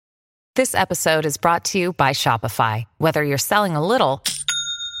This episode is brought to you by Shopify. Whether you're selling a little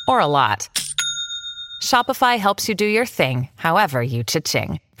or a lot, Shopify helps you do your thing, however you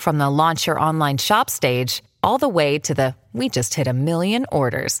cha-ching. From the launch your online shop stage, all the way to the we just hit 1 million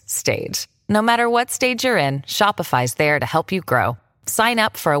orders stage. No matter what stage you're in, Shopify's there to help you grow. Sign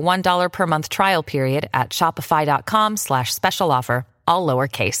up for a $1 per month trial period at shopify.com/special offer, all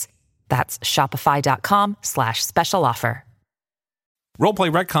lowercase. That's shopify.com/special offer.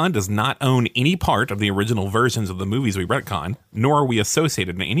 Roleplay Retcon does not own any part of the original versions of the movies we retcon, nor are we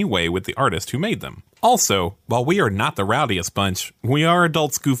associated in any way with the artist who made them. Also, while we are not the rowdiest bunch, we are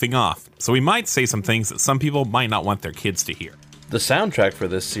adults goofing off, so we might say some things that some people might not want their kids to hear. The soundtrack for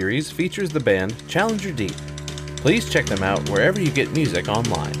this series features the band Challenger Deep. Please check them out wherever you get music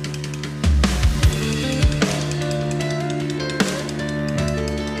online.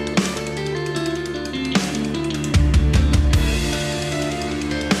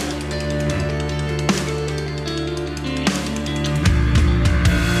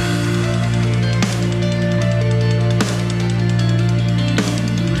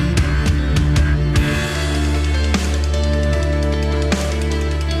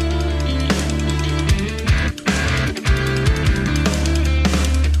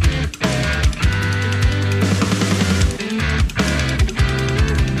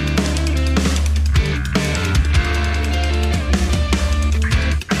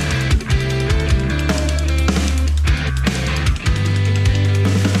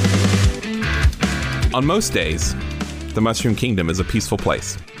 On most days, the Mushroom Kingdom is a peaceful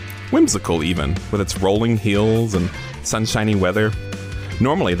place. Whimsical, even, with its rolling hills and sunshiny weather.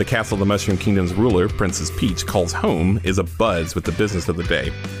 Normally, the castle of the Mushroom Kingdom's ruler, Princess Peach, calls home is abuzz with the business of the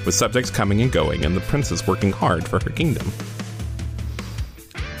day, with subjects coming and going and the princess working hard for her kingdom.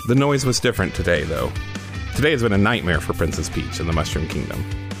 The noise was different today, though. Today has been a nightmare for Princess Peach and the Mushroom Kingdom.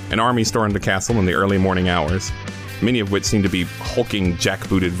 An army stormed the castle in the early morning hours, many of which seem to be hulking,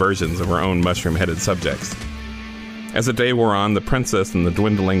 jackbooted versions of her own mushroom-headed subjects. As the day wore on, the princess and the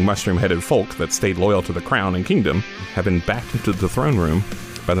dwindling mushroom-headed folk that stayed loyal to the crown and kingdom have been backed into the throne room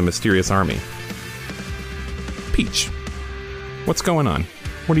by the mysterious army. Peach, what's going on?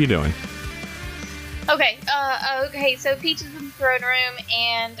 What are you doing? Okay, so Peach is in the throne room,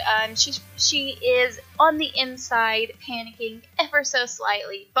 and she is on the inside panicking ever so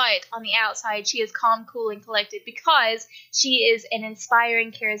slightly, but on the outside she is calm, cool, and collected because she is an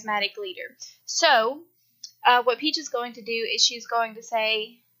inspiring, charismatic leader. So, what Peach is going to do is she's going to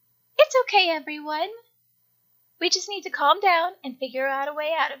say, "It's okay, everyone. We just need to calm down and figure out a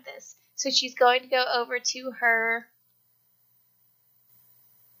way out of this." So she's going to go over to her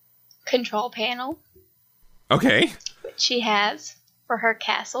control panel. Okay. Which she has for her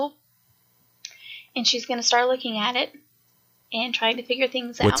castle. And she's going to start looking at it and trying to figure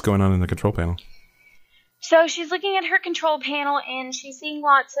things out. What's going on in the control panel? So she's looking at her control panel and she's seeing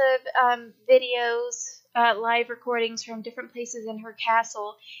lots of videos, live recordings from different places in her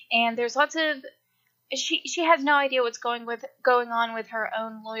castle. And there's lots of... She has no idea what's going on with her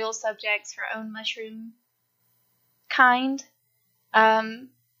own loyal subjects, her own mushroom kind.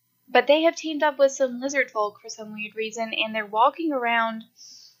 But they have teamed up with some lizard folk for some weird reason, and they're walking around.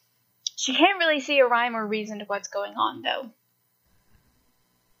 She can't really see a rhyme or reason to what's going on, though.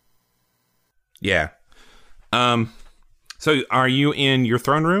 Yeah. So are you in your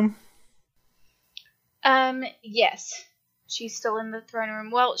throne room? Yes. She's still in the throne room.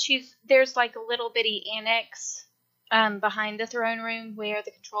 Well, there's like a little bitty annex, behind the throne room where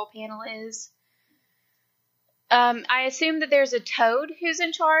the control panel is. I assume that there's a toad who's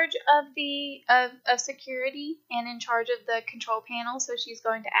in charge of security and in charge of the control panel, so she's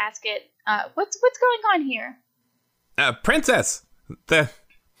going to ask it, what's going on here? Princess, the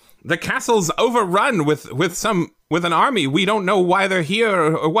castle's overrun with an army. We don't know why they're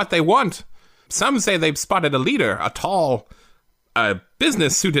here or what they want. Some say they've spotted a leader, a tall,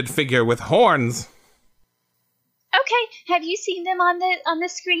 business-suited figure with horns. Okay, have you seen them on the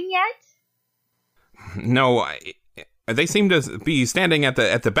screen yet? No, they seem to be standing at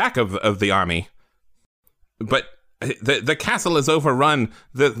the back of the army. But the castle is overrun.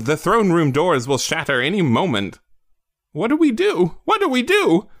 The throne room doors will shatter any moment. What do we do? What do we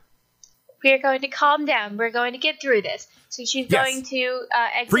do? We're going to calm down. We're going to get through this. So she's going to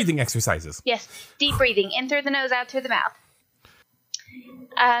exit. Breathing exercises. Yes, deep breathing. In through the nose, out through the mouth.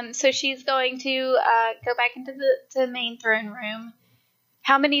 So she's going to go back into the main throne room.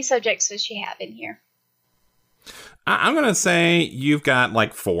 How many subjects does she have in here? I'm going to say you've got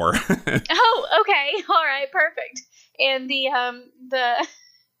like 4. Oh, okay. All right, perfect. And the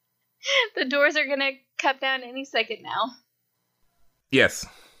doors are going to cut down any second now. Yes.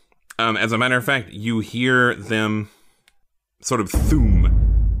 As a matter of fact, you hear them sort of thoom.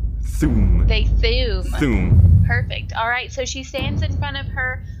 They thoom. Thoom. Perfect. All right, so she stands in front of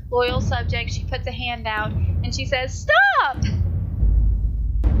her loyal subject. She puts a hand out, and she says, "Stop!"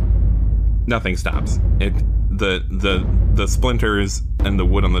 Nothing stops. The splinters and the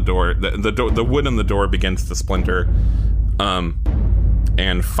wood on the door, the wood on the door begins to splinter,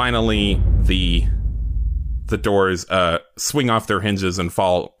 and finally the doors swing off their hinges and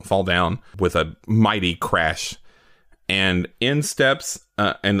fall down with a mighty crash, and in steps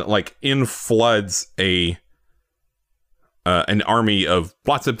and like in floods an army of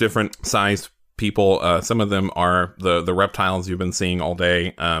lots of different sized people. Some of them are the reptiles you've been seeing all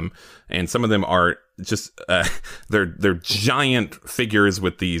day, and some of them are just they're giant figures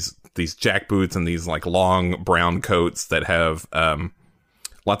with these jackboots and these like long brown coats that have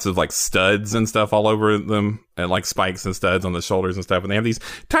lots of like studs and stuff all over them, and like spikes and studs on the shoulders and stuff. And they have these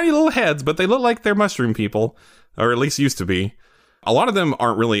tiny little heads, but they look like they're mushroom people, or at least used to be. A lot of them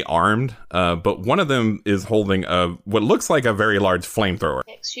aren't really armed, but one of them is holding what looks like a very large flamethrower.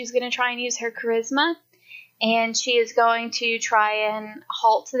 She's going to try and use her charisma, and she is going to try and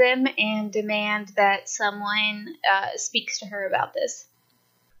halt them and demand that someone speaks to her about this.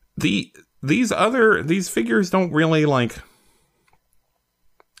 These figures don't really like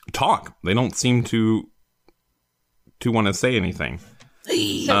talk. They don't seem to want to say anything. So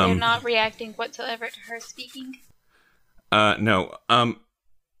they're not reacting whatsoever to her speaking? No.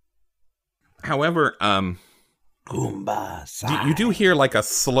 However, you do hear like a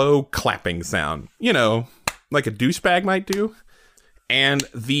slow clapping sound, like a douchebag might do. And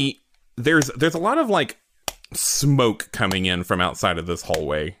there's a lot of like smoke coming in from outside of this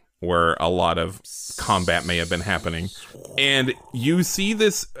hallway where a lot of combat may have been happening. And you see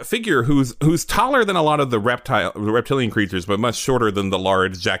this figure who's taller than a lot of the reptilian creatures, but much shorter than the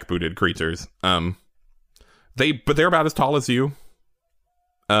large jackbooted creatures. But they're about as tall as you,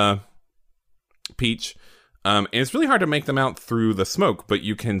 Peach. And it's really hard to make them out through the smoke, but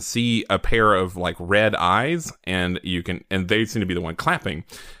you can see a pair of like red eyes, and they seem to be the one clapping.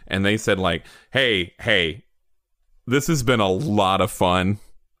 And they said like, hey, this has been a lot of fun.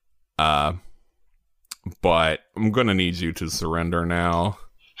 But I'm gonna need you to surrender now.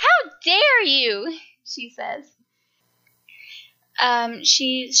 How dare you? She says.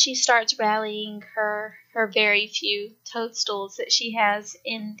 She starts rallying her very few toadstools that she has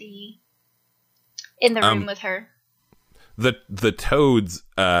in the room with her. The toads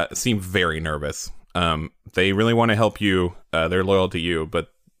seem very nervous. They really want to help you. They're loyal to you,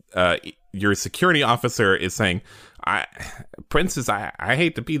 but your security officer is saying, Princess, I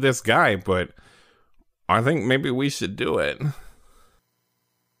hate to be this guy, but I think maybe we should do it.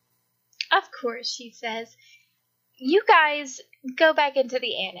 Of course, she says. You guys go back into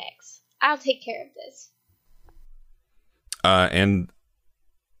the annex. I'll take care of this. And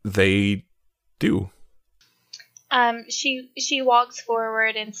they do. She walks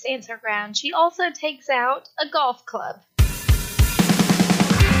forward and stands her ground. She also takes out a golf club.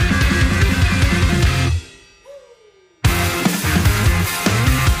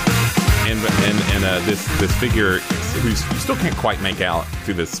 And this figure who you still can't quite make out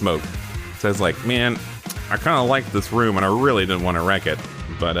through this smoke says like, man, I kind of like this room and I really didn't want to wreck it,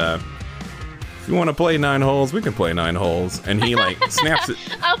 but if you want to play 9 holes, we can play 9 holes. And he like snaps it.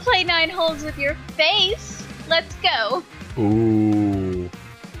 I'll play 9 holes with your face. Let's go. Ooh.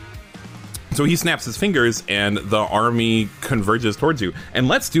 So he snaps his fingers and the army converges towards you. And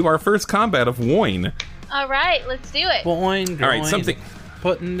let's do our first combat of Woine. All right, let's do it. Woine. All right,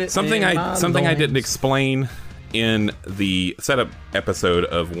 something I didn't explain in the setup episode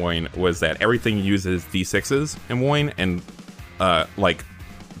of Woine was that everything uses D6s in Woine, and like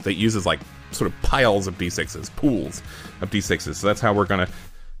that uses like sort of piles of D6s, pools of D6s. So that's how we're gonna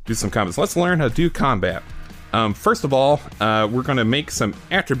do some combat. So let's learn how to do combat. First of all, we're gonna make some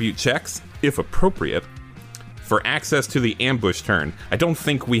attribute checks, if appropriate, for access to the ambush turn. I don't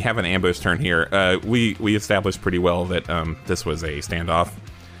think we have an ambush turn here. We established pretty well that this was a standoff.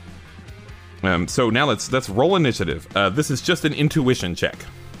 So now let's roll initiative. This is just an intuition check.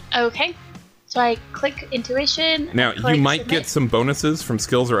 Okay. So I click intuition. Now you might get some bonuses from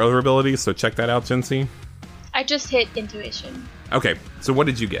skills or other abilities, so check that out, Jency. I just hit intuition. Okay. So what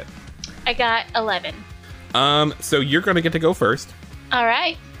did you get? I got 11. So you're gonna get to go first. All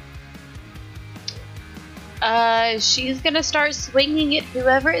right. She's gonna start swinging at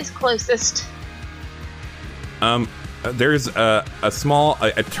whoever is closest. There's a small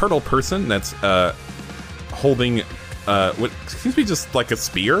turtle person that's holding what seems to be just like a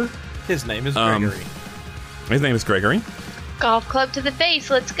spear. His name is Gregory. His name is Gregory. Golf club to the face.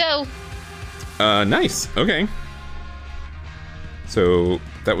 Let's go. Nice. Okay. So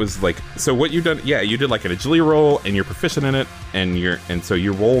that was like, so what you done? Yeah, you did like an agility roll, and you're proficient in it, and so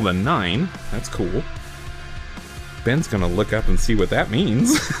you rolled a 9. That's cool. Ben's gonna look up and see what that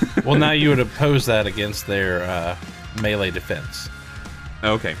means. Well, now you would oppose that against their melee defense.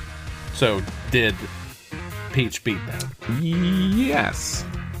 Okay. So did Peach beat them? Yes.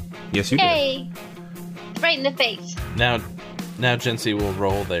 Yes, you did. Hey, right in the face. Now Jency will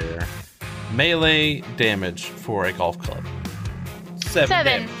roll their melee damage for a golf club. 7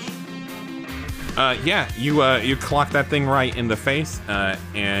 damage. Yeah, you clock that thing right in the face,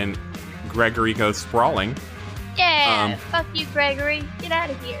 and Gregory goes sprawling. Yeah, fuck you, Gregory. Get out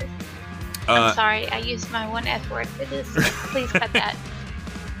of here. I'm sorry, I used my one F word for this. Please cut that.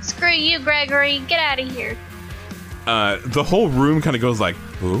 Screw you, Gregory. Get out of here. The whole room kind of goes like,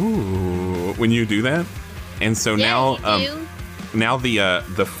 ooh, when you do that. And so now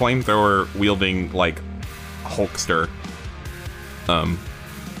the flamethrower wielding like Hulkster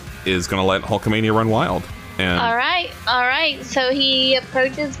is gonna let Hulkamania run wild. And All right. So he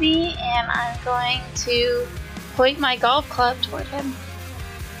approaches me, and I'm going to point my golf club toward him.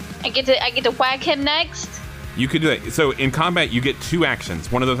 I get to whack him next. you could do that. So in combat, you get 2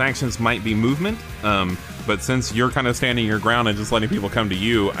 actions. One of those actions might be movement, but since you're kind of standing your ground and just letting people come to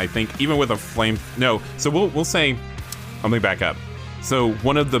you, I think even with a flame, no. So we'll say, let me back up. So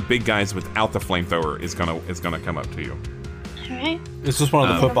one of the big guys without the flamethrower is gonna come up to you. All right. Is this one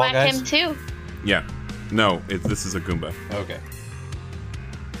of the football whack guys? him too. Yeah. No, this is a Goomba. Okay.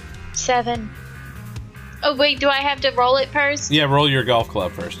 7. Oh wait, do I have to roll it first? Yeah, roll your golf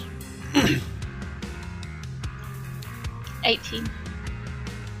club first. 18.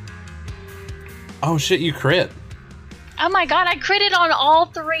 Oh shit, you crit. Oh my god, I critted on all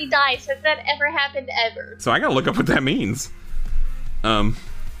 3 dice. Has that ever happened ever? So I gotta look up what that means.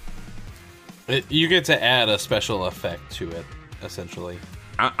 You get to add a special effect to it, essentially.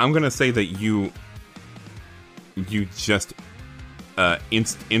 I'm gonna say that you just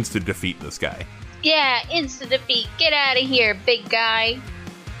insta defeat this guy. Yeah, instant defeat. Get out of here, big guy.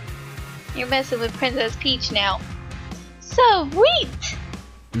 You're messing with Princess Peach now. Sweet!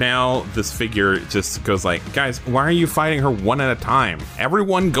 Now this figure just goes like, guys, why are you fighting her one at a time?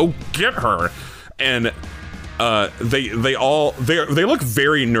 Everyone go get her. And they look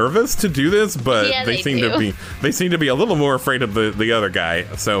very nervous to do this, but yeah, they seem to be a little more afraid of the other guy.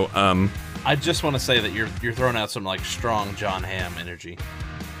 So I just want to say that you're throwing out some like strong John Hamm energy.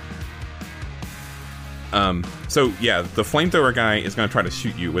 So yeah, the flamethrower guy is going to try to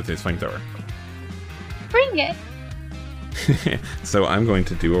shoot you with his flamethrower. Bring it. So I'm going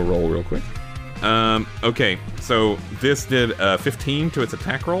to do a roll real quick. Okay, so this did 15 to its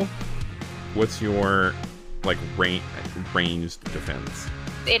attack roll. What's your like ranged defense?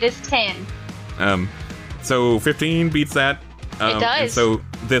 It is 10. So 15 beats that. It does. And so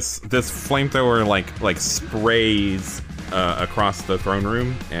this flamethrower like sprays across the throne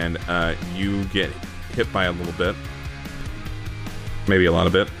room, and you get hit by a little bit, maybe a lot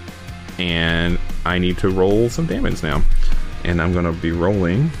of it, and I need to roll some damage now, and I'm gonna be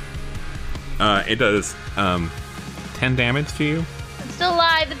rolling. It does 10 damage to you. I'm still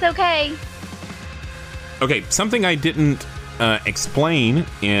alive. It's okay. Okay, something I didn't explain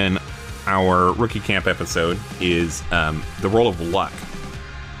in our Rookie Camp episode is the role of luck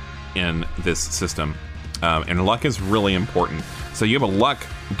in this system. And luck is really important. So you have a luck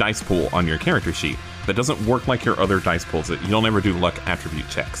dice pool on your character sheet that doesn't work like your other dice pools. You don't ever do luck attribute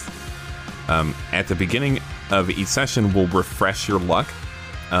checks. At the beginning of each session, we'll refresh your luck.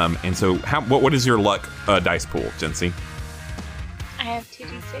 And so what is your luck dice pool, Jency? I have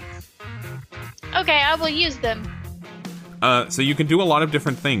 2d6. Okay, I will use them. So you can do a lot of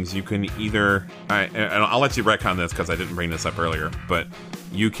different things. You can either, and I'll let you retcon this because I didn't bring this up earlier, but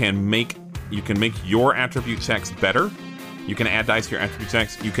you can make your attribute checks better. You can add dice to your attribute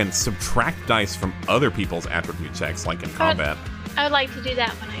checks. You can subtract dice from other people's attribute checks, like in combat. I would like to do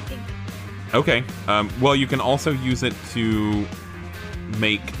that one, I think. Okay. Well, you can also use it to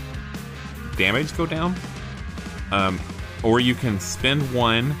make damage go down. Or you can spend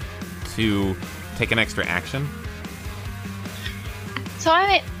 1 to take an extra action. So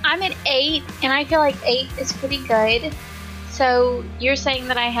I'm at 8, and I feel like 8 is pretty good. So you're saying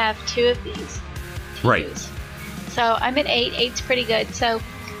that I have 2 of these to Right. use. So I'm at 8. 8's pretty good. So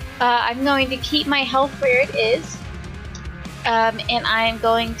I'm going to keep my health where it is, and I'm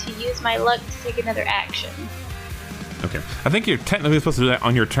going to use my luck to take another action. Okay. I think you're technically supposed to do that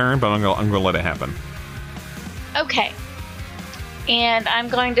on your turn, but I'm gonna let it happen. Okay. And I'm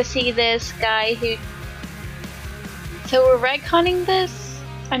going to see this guy who So we're retconning this?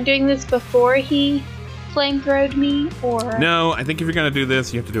 I'm doing this before he flamethrowed me, or? No, I think if you're going to do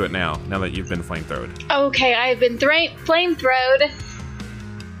this, you have to do it now that you've been flamethrowed. Okay, I've been flamethrowed.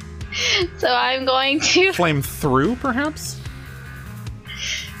 So I'm going to... Flame through, perhaps?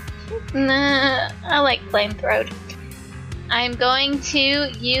 Nah, I like flamethrowed. I'm going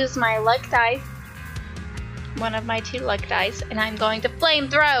to use my luck dice, one of my 2 luck dice, and I'm going to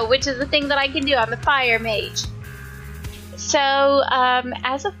flamethrow, which is the thing that I can do. I'm a fire mage. So,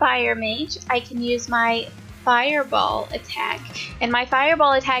 as a fire mage, I can use my fireball attack, and my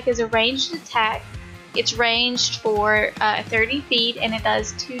fireball attack is a ranged attack. It's ranged for 30 feet, and it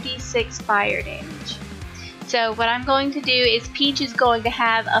does 2d6 fire damage. So what I'm going to do is Peach is going to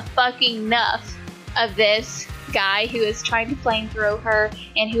have a fucking enough of this guy who is trying to flamethrow her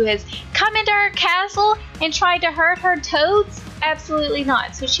and who has come into her castle and tried to hurt her toads. Absolutely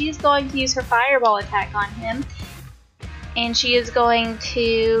not. So she is going to use her fireball attack on him, and she is going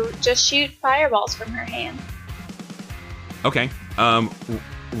to just shoot fireballs from her hand. Okay.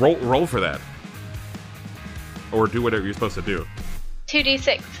 Roll for that. Or do whatever you're supposed to do.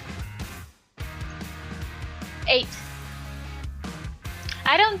 2d6. 8.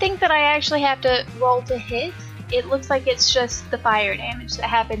 I don't think that I actually have to roll to hit. It looks like it's just the fire damage that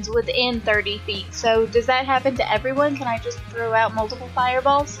happens within 30 feet. So does that happen to everyone? Can I just throw out multiple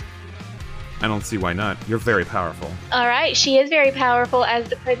fireballs? I don't see why not. You're very powerful. Alright, she is very powerful as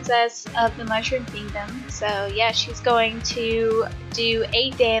the princess of the Mushroom Kingdom. So yeah, she's going to do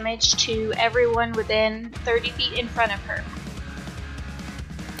 8 damage to everyone within 30 feet in front of her.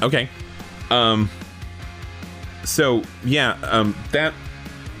 Okay. So yeah, that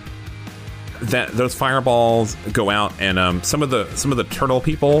those fireballs go out, and some of the turtle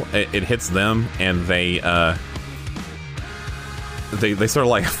people, it hits them, and they sort of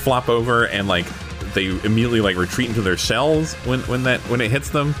like flop over, and like they immediately like retreat into their shells when it hits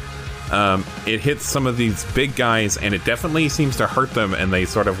them. It hits some of these big guys, and it definitely seems to hurt them, and they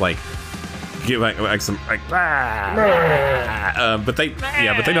sort of like give like some like but they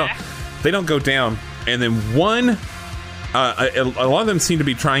don't go down. And then one, a lot of them seem to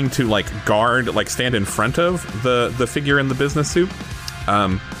be trying to like guard, like stand in front of the figure in the business suit.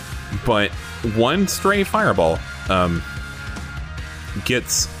 But one stray fireball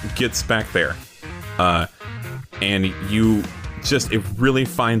gets back there, and it really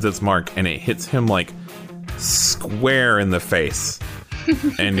finds its mark, and it hits him like square in the face,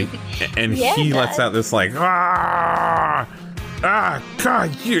 and yeah, he lets out this like God,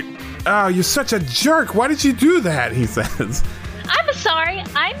 you're such a jerk. Why did you do that? He says. I'm sorry.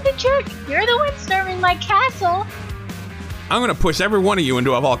 I'm the jerk. You're the one storming my castle. I'm going to push every one of you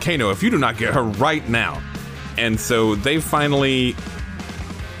into a volcano if you do not get her right now. And so they finally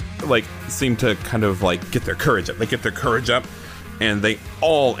like seem to kind of like get their courage up. They get their courage up, and they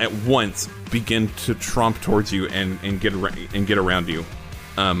all at once begin to tromp towards you and get around you.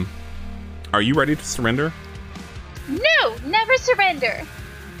 Are you ready to surrender? No, never surrender.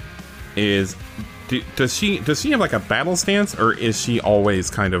 Does she have like a battle stance, or is she always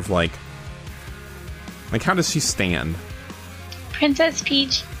kind of like how does she stand? Princess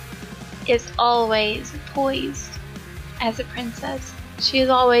Peach is always poised as a princess. She is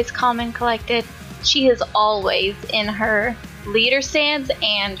always calm and collected. She is always in her leader stance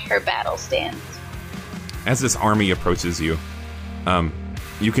and her battle stance. As this army approaches you,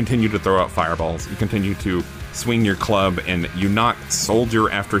 you continue to throw out fireballs. You continue to swing your club, and you knock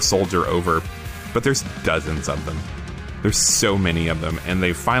soldier after soldier over, but there's dozens of them. There's so many of them, and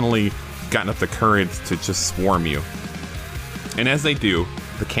they've finally gotten up the courage to just swarm you. And as they do,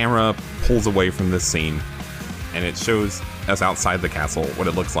 the camera pulls away from this scene, and it shows us outside the castle what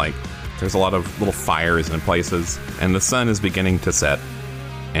it looks like. There's a lot of little fires in places, and the sun is beginning to set,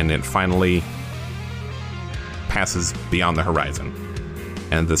 and it finally passes beyond the horizon,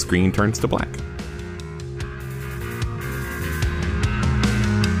 and the screen turns to black.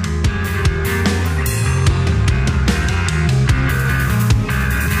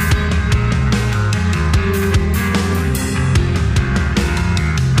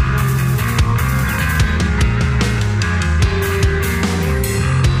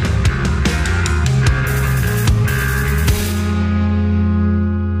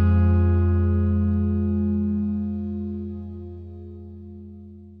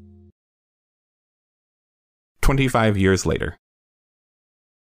 "25 years later.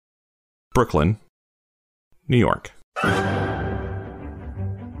 Brooklyn, New York.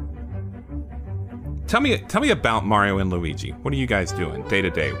 Tell me about Mario and Luigi. What are you guys doing day to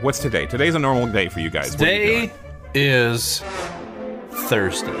day? What's today? Today's a normal day for you guys. Today is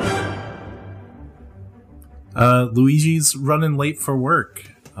Thursday. Luigi's running late for work.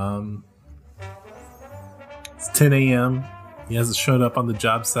 It's 10 a.m. He hasn't showed up on the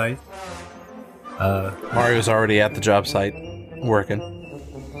job site. Mario's already at the job site working.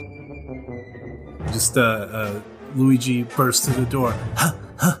 Just Luigi bursts through the door.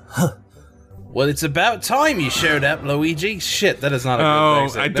 Well, it's about time you showed up, Luigi. Shit, that is not a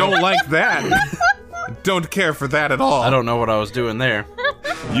good thing. I don't like that. Don't care for that at all. I don't know what I was doing there.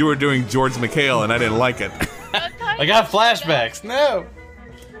 You were doing George McHale, and I didn't like it. I got flashbacks. No.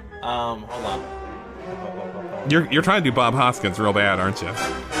 Hold on. You're trying to do Bob Hoskins real bad, aren't you?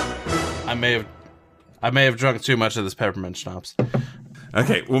 I may have drunk too much of this peppermint schnapps.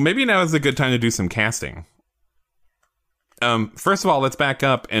 Okay, well, maybe now is a good time to do some casting. First of all, let's back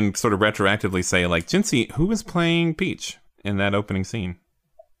up and sort of retroactively say, like, Jinsey, who was playing Peach in that opening scene?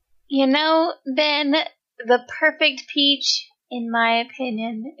 You know, Ben, the perfect Peach, in my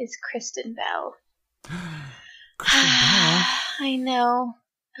opinion, is Kristen Bell. Kristen Bell? I know.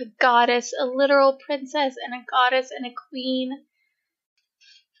 A goddess, a literal princess, and a goddess and a queen.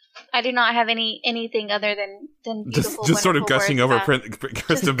 I do not have anything other than beautiful. Just sort of gushing over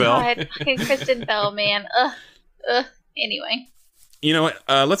Kristen Bell. God, Kristen Bell, man. Anyway. You know what?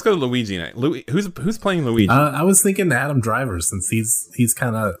 Let's go to Luigi night. Who's playing Luigi? I was thinking Adam Driver, since he's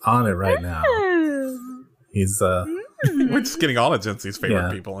kind of on it right now. He's We're just getting all of Jinsey's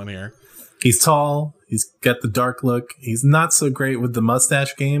favorite people in here. He's tall. He's got the dark look. He's not so great with the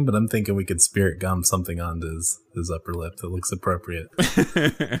mustache game, but I'm thinking we could spirit gum something onto his upper lip that looks appropriate.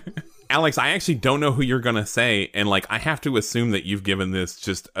 Alex, I actually don't know who you're gonna say, and like I have to assume that you've given this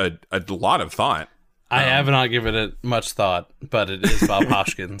just a lot of thought. I have not given it much thought, but it is Bob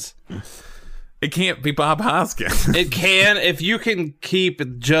Hoskins. It can't be Bob Hoskins. It can, if you can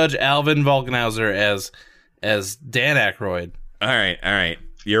keep Judge Alvin Volkenhauser as Dan Aykroyd. All right.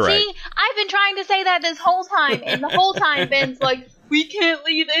 You're right. See, I've been trying to say that this whole time, and the whole time Ben's like, we can't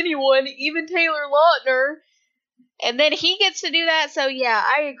leave anyone, even Taylor Lautner. And then he gets to do that, so yeah,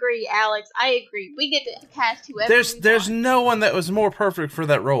 I agree, Alex. I agree. We get to cast whoever we There's want. no one that was more perfect for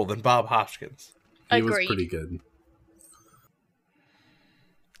that role than Bob Hoskins. He was pretty good.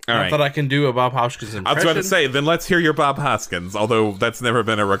 All right. Not that I can do a Bob Hoskins impression. I was about to say, then let's hear your Bob Hoskins, although that's never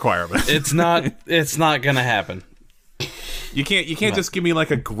been a requirement. It's not gonna happen. You can't just give me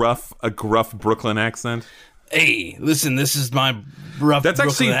like a gruff Brooklyn accent. Hey, listen, this is my rough That's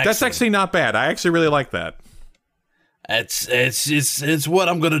Brooklyn accent. actually not bad. I actually really like that. It's what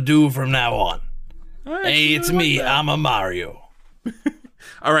I'm gonna do from now on. Hey, it's me. I'm a Mario.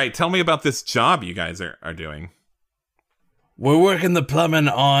 All right, tell me about this job you guys are doing. We're working the plumbing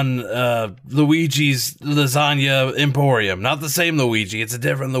on Luigi's Lasagna Emporium. Not the same Luigi. It's a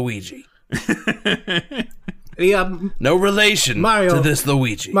different Luigi. Yeah, No relation Mario, to this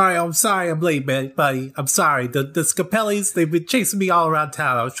Luigi. Mario, I'm sorry I'm late, man, buddy. I'm sorry. The Scapellis, they've been chasing me all around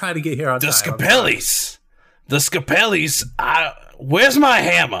town. I was trying to get here on The time. Scapellis. The Scapellis. Where's my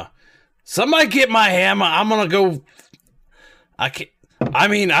hammer? Somebody get my hammer. I'm gonna go. I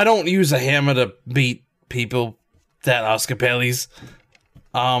don't use a hammer to beat people that are Scapellis.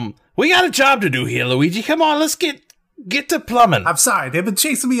 We got a job to do here, Luigi. Come on, let's get to plumbing. I'm sorry. They've been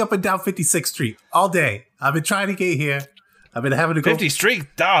chasing me up and down 56th Street all day. I've been trying to get here. I've been having to go 50th Street.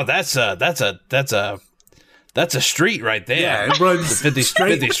 Oh, that's a street right there. Yeah, it runs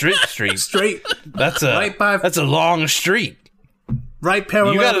 50th Street. straight. That's Right a long street. Right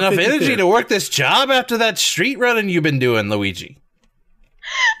parallel. You got to enough 55th. energy to work this job after that street running you've been doing, Luigi?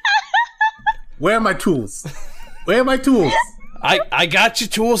 Where are my tools? Where are my tools? I got your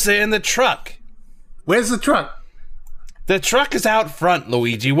tools there in the truck. Where's the truck? The truck is out front,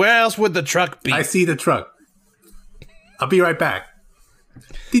 Luigi. Where else would the truck be? I see the truck. I'll be right back.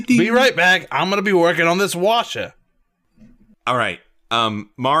 Be right back. I'm going to be working on this washer. All right,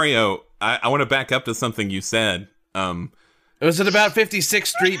 Mario, I want to back up to something you said. Was it about 56th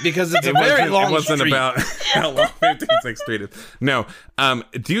Street? Because it's a very long It wasn't street. about how long 56th Street is. No.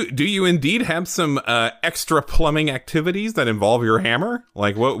 Do you indeed have some extra plumbing activities that involve your hammer?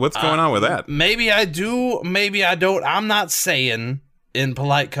 Like what's going on with that? Maybe I do. Maybe I don't. I'm not saying in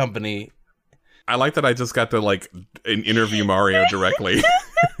polite company. I like that I just got to like interview Mario directly.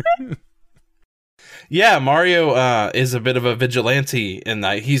 Yeah, Mario is a bit of a vigilante in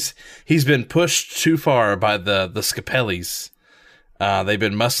that he's been pushed too far by the Scapellis. They've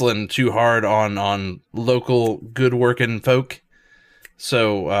been muscling too hard on local good working folk.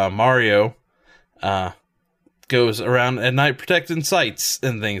 So Mario goes around at night protecting sites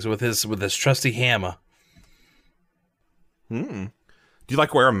and things with his trusty hammer. Do you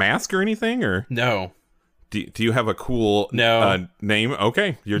like wear a mask or anything or? No. Do you have a cool name?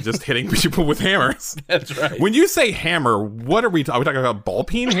 Okay, you're just hitting people with hammers. That's right. When you say hammer, what are we talking about? Ball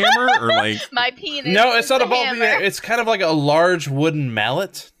peen hammer or like? My penis. No, it's not a ball hammer. peen. It's kind of like a large wooden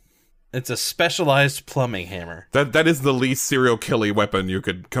mallet. It's a specialized plumbing hammer. That is the least serial killing weapon you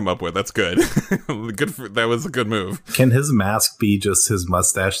could come up with. That's good. That was a good move. Can his mask be just his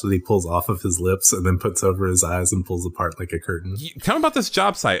mustache that he pulls off of his lips and then puts over his eyes and pulls apart like a curtain? Tell me about this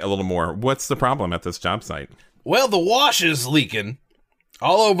job site a little more. What's the problem at this job site? Well, the wash is leaking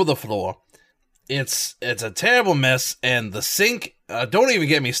all over the floor. It's a terrible mess, and the sink. Don't even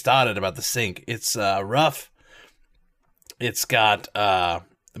get me started about the sink. It's rough. It's got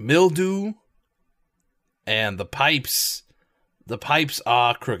mildew, and the pipes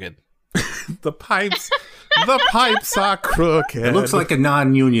are crooked. The pipes are crooked. It looks like a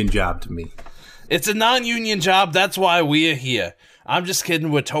non-union job to me. It's a non-union job. That's why we're here. I'm just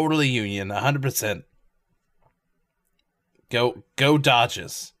kidding. We're totally union, 100%. Go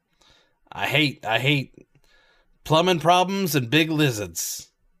Dodgers. I hate plumbing problems and big lizards.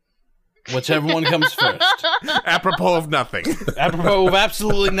 Whichever one comes first. Apropos of nothing. Apropos of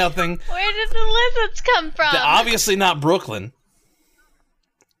absolutely nothing. Where did the lizards come from? They're obviously not Brooklyn.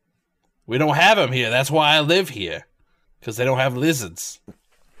 We don't have them here. That's why I live here. Because they don't have lizards.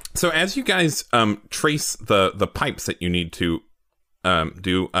 So as you guys trace the pipes that you need to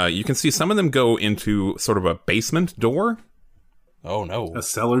do, you can see some of them go into sort of a basement door. Oh, no. A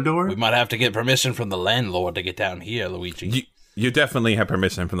cellar door? We might have to get permission from the landlord to get down here, Luigi. You definitely have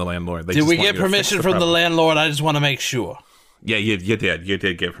permission from the landlord. Did we get permission from the landlord? I just want to make sure. Yeah, you did. You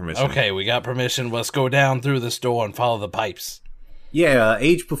did get permission. Okay, we got permission. Let's go down through this door and follow the pipes. Yeah,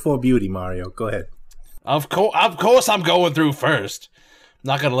 age before beauty, Mario. Go ahead. Of course I'm going through first. I'm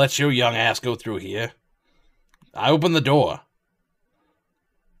not going to let your young ass go through here. I open the door.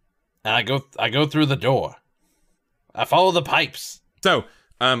 And I go through the door. I follow the pipes. So,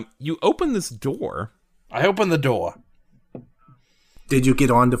 you open this door. I open the door. Did you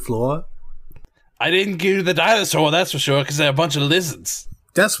get on the floor? I didn't get to the dinosaur, that's for sure, because there are a bunch of lizards.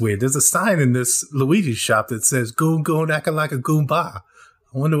 That's weird. There's a sign in this Luigi shop that says "Goon Goon acting like a Goomba."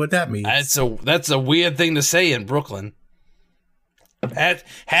 I wonder what that means. That's a weird thing to say in Brooklyn.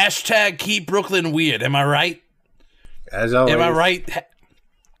 Hashtag keep Brooklyn weird. Am I right? As always. Am I right?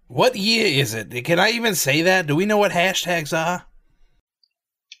 What year is it? Can I even say that? Do we know what hashtags are?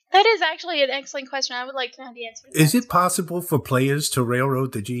 That is actually an excellent question. I would like to know the answer to that. Is it possible for players to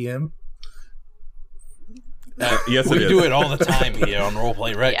railroad the GM? Yes, we do it all the time here on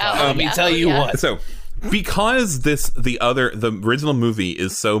Roleplay Retcon. Let me tell you what. So, because the original movie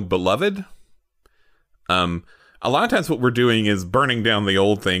is so beloved, a lot of times what we're doing is burning down the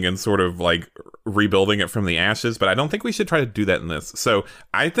old thing and sort of like rebuilding it from the ashes, but I don't think we should try to do that in this. So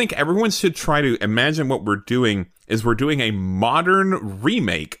I think everyone should try to imagine what we're doing is we're doing a modern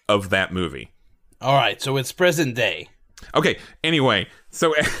remake of that movie. All right, so it's present day. Okay, anyway,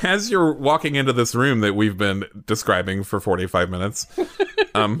 so as you're walking into this room that we've been describing for 45 minutes,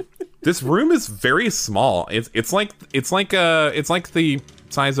 this room is very small. It's like the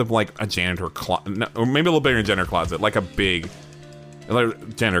size of like a janitor closet, or maybe a little bigger than a janitor closet, like a big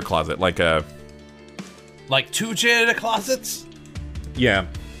janitor closet, like two janitor closets. Yeah,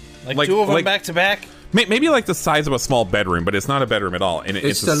 like two of them back to back. Maybe like the size of a small bedroom, but it's not a bedroom at all. And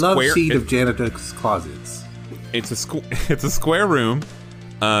it's the love seat of janitor's closets. It's a square room,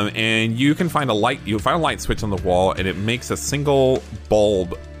 and you can find a light. You find a light switch on the wall, and it makes a single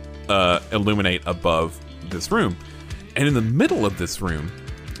bulb illuminate above this room. And in the middle of this room,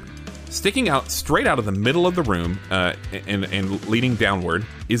 sticking out straight out of the middle of the room, and leading downward,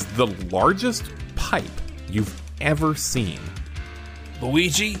 is the largest pipe you've ever seen.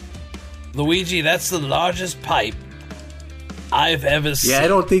 Luigi, that's the largest pipe I've ever seen. Yeah, I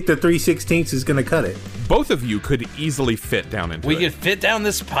don't think the 3/16 is going to cut it. Both of you could easily fit down into it. We could fit down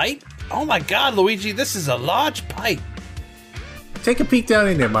this pipe? Oh my god, Luigi, this is a large pipe. Take a peek down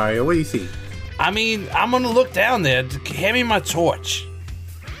in there, Mario. What do you see? I mean, I'm going to look down there. Hand me my torch.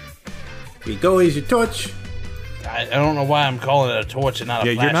 Here you go, here's your torch. I don't know why I'm calling it a torch and not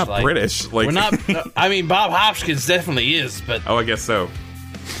a flashlight. You're not British. Like, we're not. I mean, Bob Hopkins definitely is, but oh, I guess so.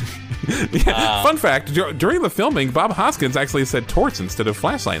 Fun fact: during the filming, Bob Hoskins actually said torch instead of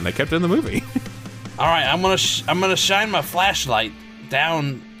flashlight, and they kept it in the movie. All right, I'm gonna shine my flashlight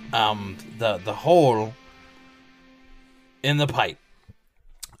down the hole in the pipe.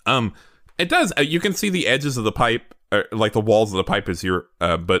 It does. You can see the edges of the pipe, like the walls of the pipe, as you're,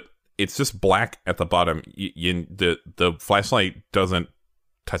 but it's just black at the bottom. The flashlight doesn't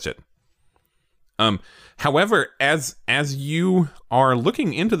touch it. However, as you are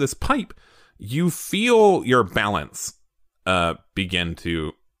looking into this pipe, you feel your balance begin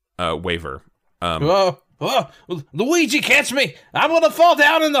to waver. Luigi, catch me! I'm gonna fall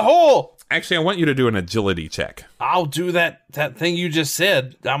down in the hole! Actually, I want you to do an agility check. I'll do that thing you just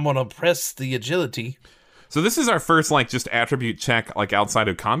said. I'm gonna press the agility. So this is our first, like, just attribute check, like, outside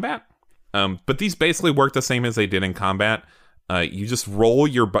of combat. But these basically work the same as they did in combat. You just roll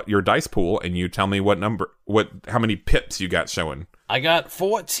your dice pool, and you tell me how many pips you got showing. I got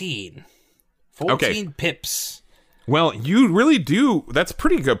 14. 14 pips. Well, you really do. That's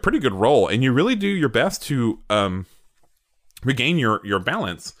pretty good roll, and you really do your best to regain your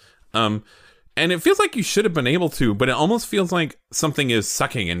balance. And it feels like you should have been able to, but it almost feels like something is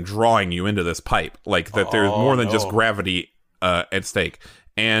sucking and drawing you into this pipe, like that there's more than just gravity at stake.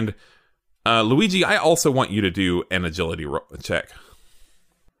 And Luigi, I also want you to do an agility check.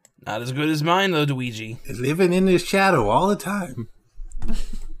 Not as good as mine, though, Luigi. Living in his shadow all the time.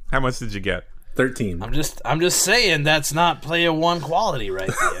 How much did you get? 13. I'm just saying that's not player one quality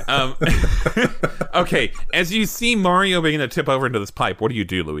right there. Okay, as you see Mario begin to tip over into this pipe, what do you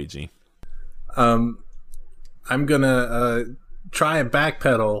do, Luigi? I'm gonna try and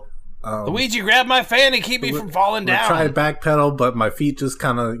backpedal. Luigi, grab my fan and keep me from falling down. Try and backpedal, but my feet just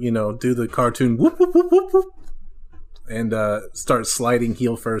kind of, do the cartoon whoop, whoop, whoop, whoop, whoop, and start sliding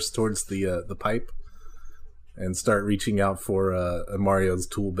heel first towards the pipe and start reaching out for Mario's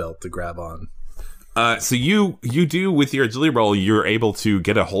tool belt to grab on. So you do, with your agility roll, you're able to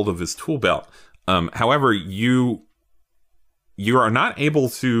get a hold of his tool belt. However, you are not able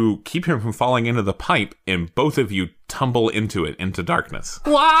to keep him from falling into the pipe, and both of you tumble into darkness.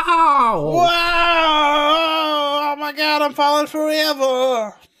 Wow! Oh my God, I'm falling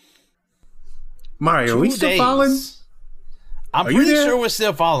forever. Mario, are we still falling? I'm pretty sure we're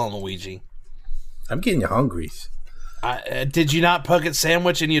still falling, Luigi. I'm getting hungry. Did you not pocket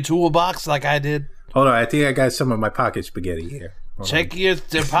sandwich in your toolbox like I did? Hold on, I think I got some of my pocket spaghetti here. Check your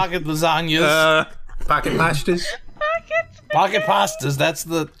pocket lasagnas. Pocket pastas? Pocket pastas, that's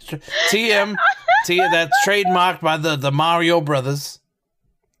the TM, that's trademarked by the Mario brothers.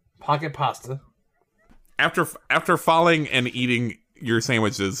 Pocket pasta. After falling and eating your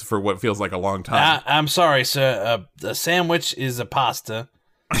sandwiches for what feels like a long time. I'm sorry, sir. A sandwich is a pasta.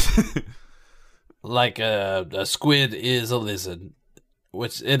 Like a squid is a lizard,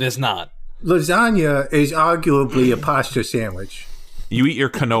 which it is not. Lasagna is arguably a pasta sandwich. You eat your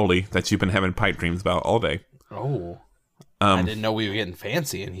cannoli that you've been having pipe dreams about all day. Oh. I didn't know we were getting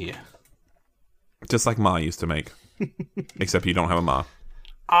fancy in here. Just like Ma used to make. Except you don't have a Ma.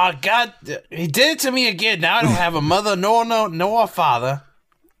 Oh, God. He did it to me again. Now I don't have a mother nor a father.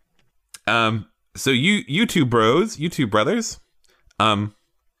 So you two brothers, you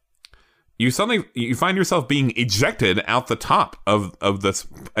find yourself being ejected out the top of this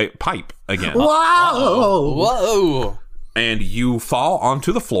pipe again. Whoa! And you fall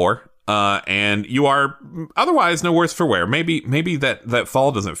onto the floor, and you are otherwise no worse for wear. Maybe that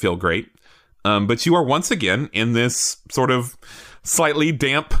fall doesn't feel great, but you are once again in this sort of slightly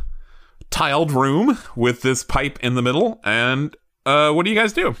damp, tiled room with this pipe in the middle. And what do you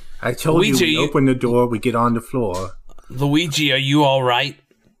guys do? I told Luigi, you, we open the door, we get on the floor. Luigi, are you all right?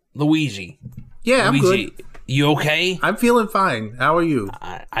 Luigi. Yeah, I'm Luigi, good. You okay? I'm feeling fine. How are you?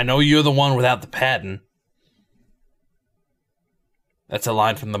 I know you're the one without the patent. That's a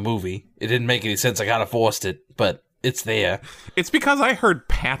line from the movie. It didn't make any sense. I kind of forced it, but it's there. It's because I heard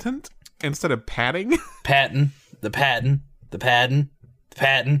patent instead of padding. Patent. The patent. The patent. The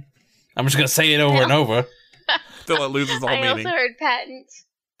patent. I'm just going to say it over and over. Till it loses all meaning. I also heard patent.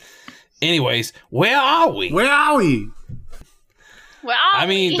 Anyways, where are we? Where are we? Well, I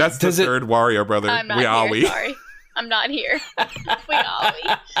mean, That's the third Wario brother. I'm not We here. are we. Sorry, I'm not here.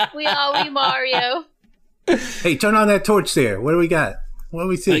 We are we Mario. Hey, turn on that torch there. What do we got? What do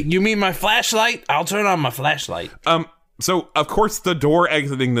we see? You mean my flashlight? I'll turn on my flashlight. So of course the door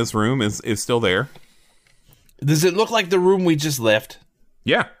exiting this room is still there. Does it look like the room we just left?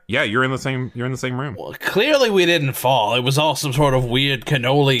 Yeah, you're in the same room. Well, clearly we didn't fall. It was all some sort of weird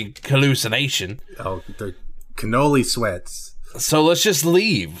cannoli hallucination. Oh, the cannoli sweats. So let's just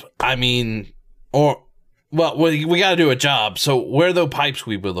leave. I mean, we got to do a job. So where are the pipes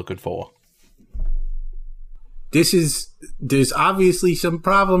we were looking for? There's obviously some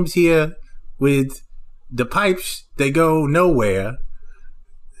problems here with the pipes. They go nowhere.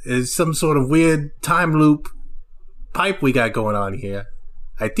 There's some sort of weird time loop pipe we got going on here.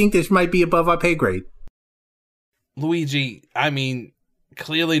 I think this might be above our pay grade. Luigi, I mean,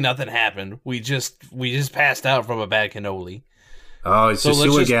 clearly nothing happened. We just passed out from a bad cannoli. Oh, it's So the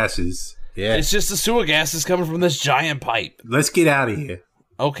let's sewer just- gases. Yeah. It's just the sewer gases coming from this giant pipe. Let's get out of here.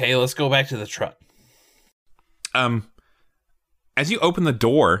 Okay, let's go back to the truck. As you open the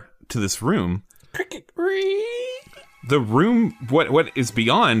door to this room, the room, what is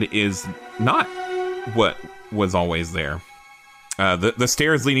beyond is not what was always there. The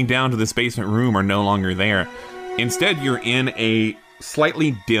stairs leading down to this basement room are no longer there. Instead, you're in a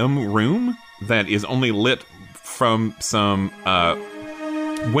slightly dim room that is only lit from some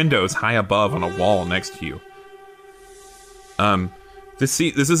windows high above on a wall next to you. This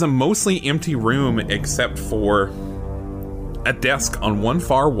is a mostly empty room except for a desk on one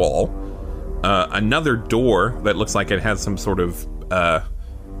far wall, another door that looks like it has some sort of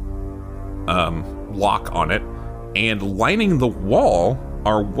lock on it, and lining the wall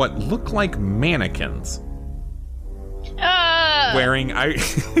are what look like mannequins. Wearing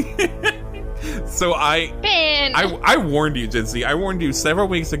So I warned you, Jinxie. I warned you several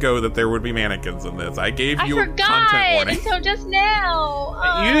weeks ago that there would be mannequins in this. I gave you a content warning. Until just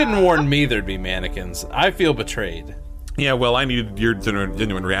now. You didn't warn me there'd be mannequins. I feel betrayed. Yeah, well, I needed your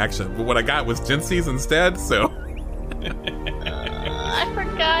genuine reaction, but what I got was Jinxie's instead, so... I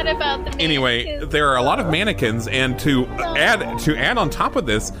forgot about the mannequins. Anyway, there are a lot of mannequins, and to add on top of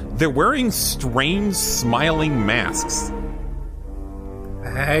this, they're wearing strange, smiling masks.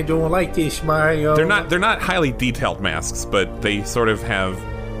 I don't like this, Mario. They're not highly detailed masks, but they sort of have...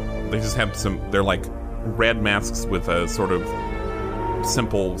 They just have some... They're like red masks with a sort of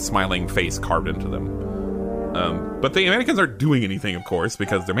simple, smiling face carved into them. But the mannequins aren't doing anything, of course,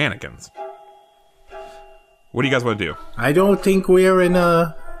 because they're mannequins. What do you guys want to do? I don't think we're in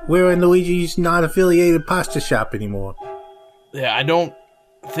Luigi's non-affiliated pasta shop anymore. Yeah, I don't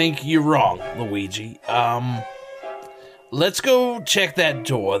think you're wrong, Luigi. Let's go check that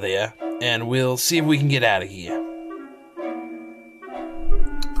door there, and we'll see if we can get out of here.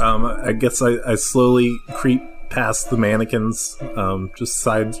 I guess I slowly creep past the mannequins, just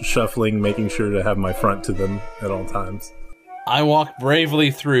side shuffling, making sure to have my front to them at all times. I walk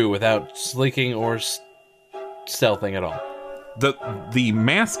bravely through without slinking or stealthing at all. The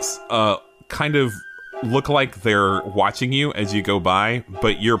masks kind of look like they're watching you as you go by,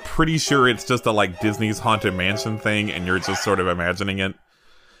 but you're pretty sure it's just a like Disney's Haunted Mansion thing, and you're just sort of imagining it.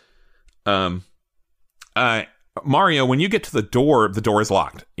 Mario, when you get to the door is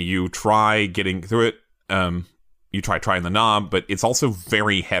locked. You try getting through it. You trying the knob, but it's also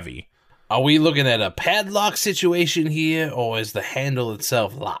very heavy. Are we looking at a padlock situation here, or is the handle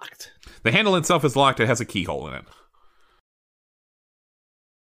itself locked? The handle itself is locked. It has a keyhole in it.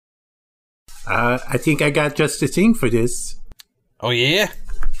 I think I got just the thing for this. Oh, yeah?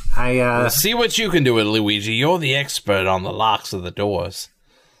 Let's see what you can do with Luigi. You're the expert on the locks of the doors.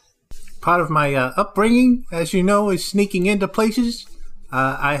 Part of my upbringing, as you know, is sneaking into places.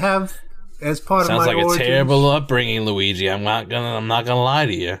 I have, as part Sounds of my like origins, a terrible upbringing, Luigi. I'm not gonna lie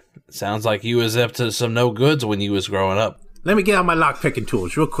to you. It sounds like you was up to some no goods when you was growing up. Let me get out my lock-picking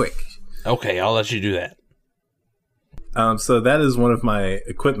tools real quick. Okay, I'll let you do that. So that is one of my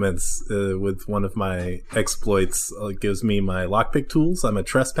equipments with one of my exploits. It gives me my lockpick tools. I'm a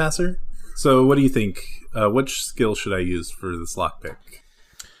trespasser. So what do you think? Which skill should I use for this lockpick?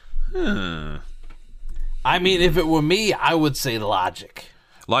 I mean, if it were me, I would say logic.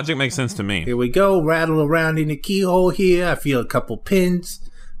 Logic makes sense to me. Here we go. Rattle around in the keyhole here. I feel a couple pins,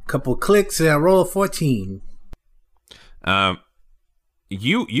 a couple clicks, and I roll a 14.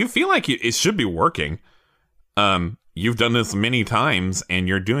 You feel like it should be working. You've done this many times, and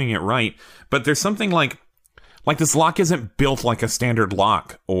you're doing it right. But there's something like this lock isn't built like a standard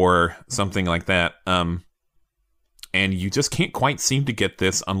lock or something like that. And you just can't quite seem to get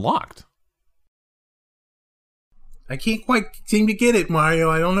this unlocked. I can't quite seem to get it,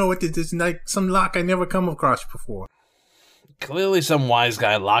 Mario. I don't know what this is. Like some lock I never come across before. Clearly some wise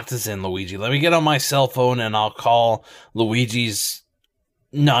guy locked us in, Luigi. Let me get on my cell phone and I'll call Luigi's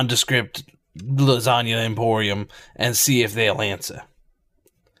nondescript lasagna emporium and see if they'll answer.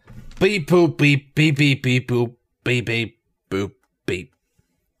 Beep boop beep beep beep beep boop beep beep boop beep.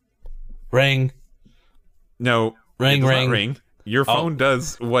 Ring. No. Ring, it does ring. not ring. Your phone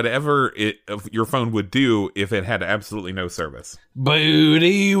does whatever your phone would do if it had absolutely no service. No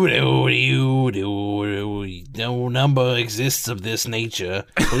number exists of this nature.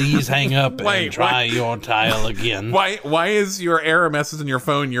 Please hang up and try your tile again. Why is your error message in your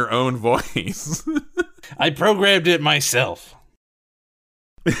phone your own voice? I programmed it myself.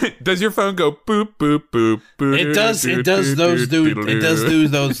 Does your phone go boop boop boop boop? It does do those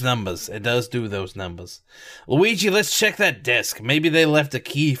numbers. It does do those numbers. Luigi, let's check that desk. Maybe they left a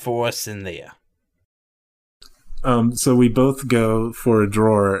key for us in there. So we both go for a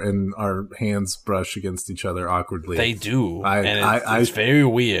drawer, and our hands brush against each other awkwardly. They do, and it's very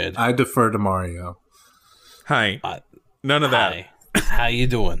weird. I defer to Mario. Hi. None of that. Hi. How you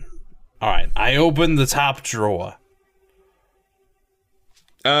doing? All right, I opened the top drawer.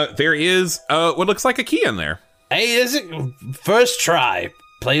 There is what looks like a key in there. Hey, is it first try?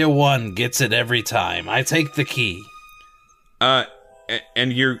 Player 1 gets it every time. I take the key. And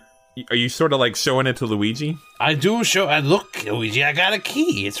are you sort of like showing it to Luigi? I do show. Look, Luigi, I got a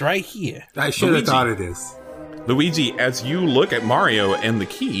key. It's right here. I should have thought of this. Luigi, as you look at Mario and the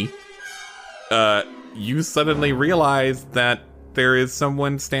key, you suddenly realize that there is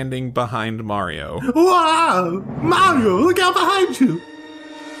someone standing behind Mario. Wow! Mario, look out behind you!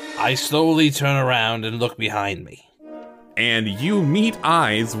 I slowly turn around and look behind me. And you meet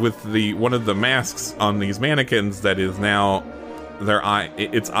eyes with one of the masks on these mannequins that is now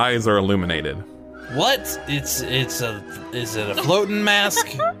its eyes are illuminated. What? Is it a floating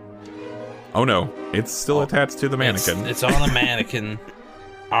mask? Oh no, it's still attached to the mannequin. It's on a mannequin.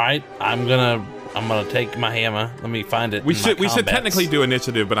 All right, I'm gonna take my hammer. Let me find it. We should technically do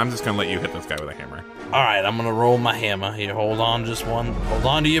initiative, but I'm just gonna let you hit this guy with a hammer. All right, I'm gonna roll my hammer here. Hold on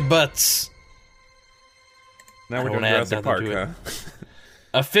to your butts. Now we're doing Jurassic Park, huh?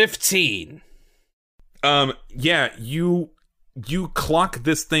 A 15. Yeah, you clock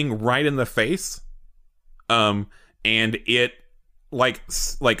this thing right in the face, and it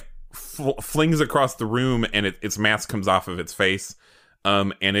flings across the room, and its mask comes off of its face,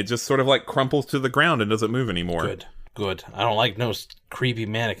 and it just sort of like crumples to the ground and doesn't move anymore. Good. I don't like no creepy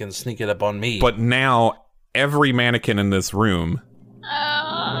mannequins sneaking up on me. But now every mannequin in this room,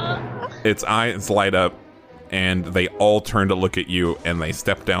 its eyes light up, and they all turn to look at you, and they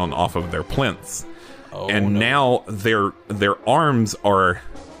step down off of their plinths. Now their arms are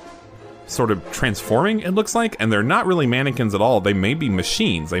sort of transforming, it looks like, and they're not really mannequins at all. They may be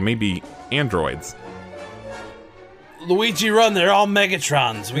machines. They may be androids. Luigi, run! They're all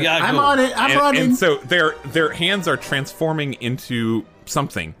Megatrons. We gotta go. I'm on it. I'm running. And so their hands are transforming into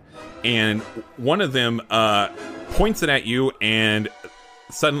something, and one of them points it at you, and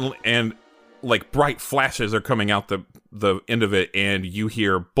suddenly, and like bright flashes are coming out the end of it, and you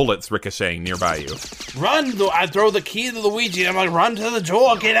hear bullets ricocheting nearby you. Run! I throw the key to Luigi. I'm like, run to the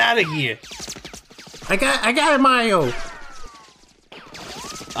door. Get out of here. I got it, Mario.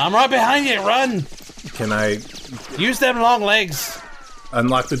 I'm right behind you. Run. Can I use them long legs?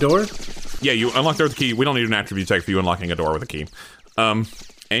 Unlock the door? Yeah, you unlock the door with the key. We don't need an attribute check for you unlocking a door with a key. And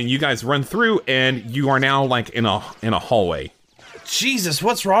you guys run through, and you are now like in a hallway. Jesus,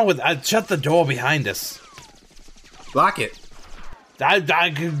 what's wrong with? I shut the door behind us. Lock it.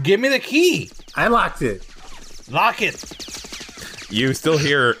 Give me the key. I locked it. Lock it. You still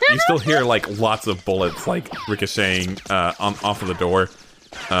hear like lots of bullets like ricocheting off of the door.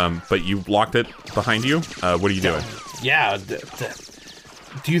 But you locked it behind you. What are you doing? Yeah.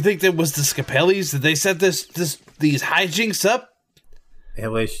 Do you think that was the Scapellis? Did they set these hijinks up? It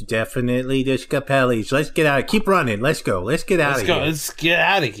was definitely the Scapellis. Let's get out. Keep running. Let's go. Let's get out of here. Let's get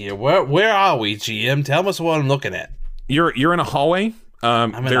out of here. Where are we, GM? Tell us what I'm looking at. You're in a hallway.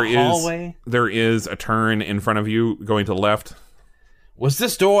 I'm in a hallway. There is a turn in front of you going to the left. Was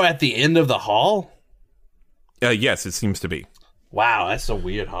this door at the end of the hall? Yes, it seems to be. Wow, that's a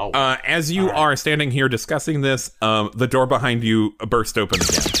weird hallway. As you are standing here discussing this, the door behind you burst open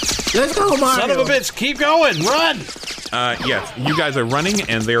again. Let's go, Mario! Son of a bitch, keep going, run! Yes, you guys are running,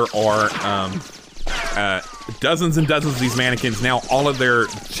 and there are dozens and dozens of these mannequins. Now all of their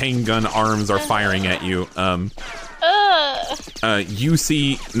chain gun arms are firing at you. You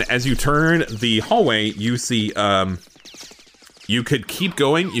see, as you turn the hallway, you see, you could keep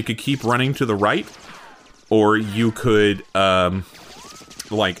going, you could keep running to the right, or you could,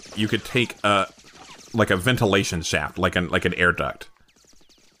 you could take a ventilation shaft, like an air duct.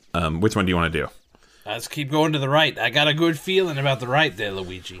 Which one do you want to do? Let's keep going to the right. I got a good feeling about the right there,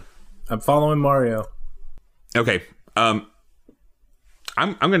 Luigi. I'm following Mario. Okay. I'm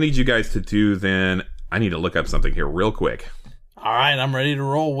gonna need you guys to do then. I need to look up something here real quick. All right, I'm ready to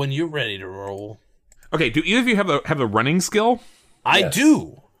roll when you're ready to roll. Okay. Do either of you have the running skill? I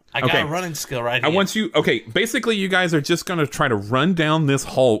do. I got a running skill right here. I want you. Okay. Basically, you guys are just gonna try to run down these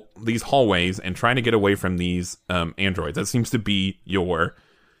hallways and try to get away from these androids. That seems to be your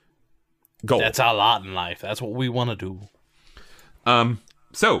goal. That's our lot in life. That's what we want to do.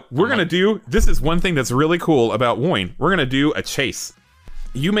 So we're gonna do. This is one thing that's really cool about Woin. We're gonna do a chase.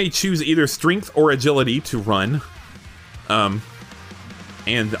 You may choose either strength or agility to run,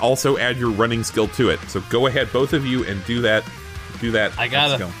 and also add your running skill to it. So go ahead, both of you, and do that. I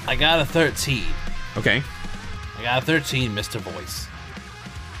got a 13. Okay. I I got a 13, Mr. Voice.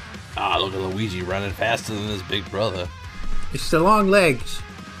 Ah, look at Luigi running faster than his big brother. It's the long legs.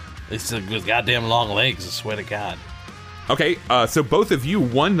 It's the goddamn long legs, I swear to God. Okay, so both of you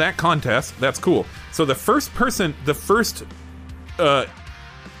won that contest. That's cool. So the first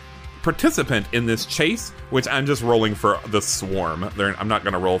participant in this chase, which I'm just rolling for the swarm. I'm not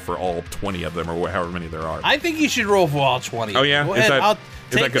going to roll for all 20 of them or however many there are. I think you should roll for all 20. Oh, yeah? Go Is ahead. that- I'll is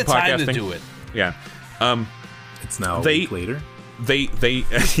take that good the time to podcasting? do it. Yeah. It's now a They- week later. They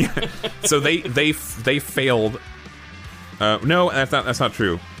yeah. So they failed. No, that's not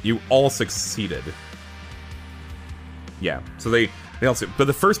true. You all succeeded. Yeah. So they also, but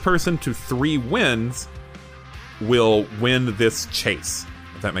the first person to 3 wins will win this chase.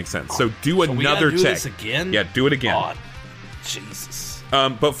 If that makes sense. So do So we gotta another do check. this again? Yeah, do it again. Oh, Jesus.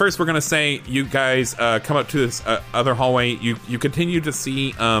 But first, we're gonna say you guys come up to this other hallway. You continue to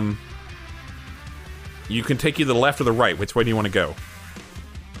see. You can take you to the left or the right. Which way do you want to go?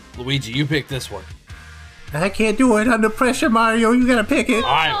 Luigi, you pick this one. I can't do it under pressure, Mario. You gotta pick it. All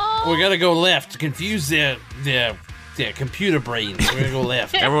right, we're gonna go left to confuse their computer brains. We're gonna go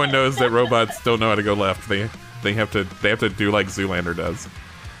left. Everyone knows that robots don't know how to go left. They have to do like Zoolander does.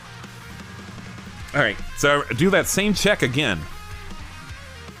 All right, so do that same check again.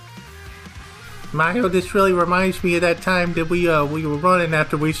 Mario, this really reminds me of that time that we were running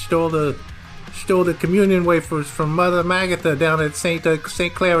after we stole the communion wafers from Mother Magatha down at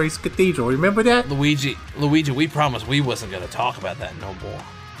St. Clary's Cathedral. Remember that? Luigi, we promised we wasn't gonna talk about that no more.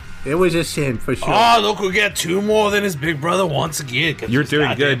 It was a sin for sure. Oh, look, we got 2 more than his big brother once again. 'Cause You're his doing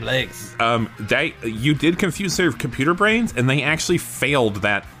goddamn good. Legs. You did confuse their computer brains, and they actually failed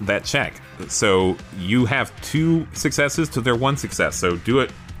that check. So you have 2 successes to their 1 success. So do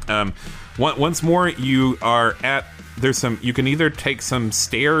it. Once more, you are at. There's some. You can either take some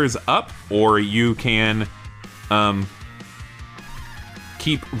stairs up, or you can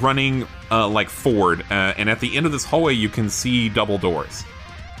keep running like forward. And at the end of this hallway, you can see double doors.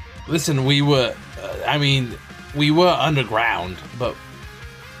 Listen, we were underground, but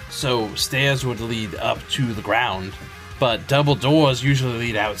so stairs would lead up to the ground, but double doors usually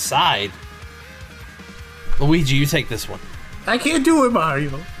lead outside. Luigi, you take this one. I can't do it,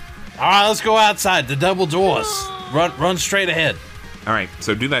 Mario. All right, let's go outside. The double doors. Run straight ahead. All right,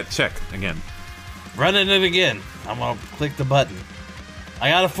 so do that check again. Running it again. I'm gonna click the button. I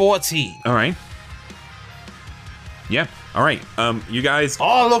got a 14. All right. Yeah. All right. You guys.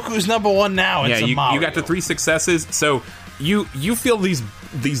 Oh, look who's number 1 now. It's Yeah, a you Mario. got the 3 successes. So you feel these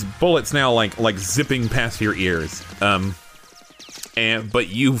bullets now like zipping past your ears. But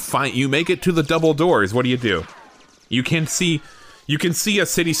you make it to the double doors. What do? You can see a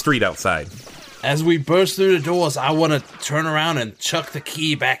city street outside. As we burst through the doors, I want to turn around and chuck the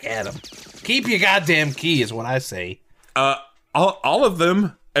key back at him. Keep your goddamn key is what I say. All of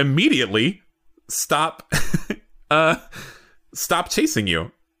them immediately stop chasing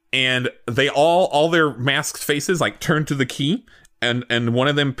you, and they all their masked faces like turn to the key, and one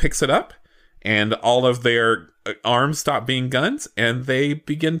of them picks it up, and all of their arms stop being guns, and they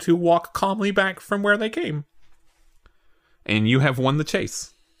begin to walk calmly back from where they came. And you have won the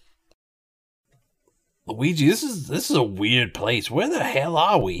chase. Luigi, this is a weird place. Where the hell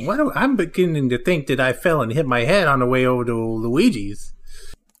are we? I'm beginning to think that I fell and hit my head on the way over to Luigi's.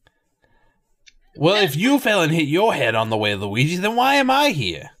 Well, if you fell and hit your head on the way, Luigi, then why am I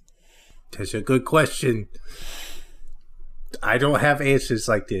here? That's a good question. I don't have answers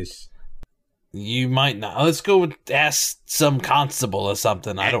like this. You might not. Let's go ask some constable or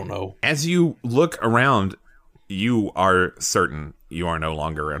something. I don't know. As you look around, you are certain you are no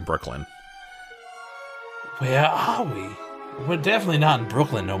longer in Brooklyn. Where are we? We're definitely not in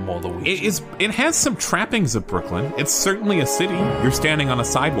Brooklyn no more, Luigi. It has some trappings of Brooklyn. It's certainly a city. You're standing on a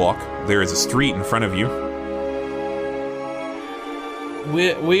sidewalk. There is a street in front of you.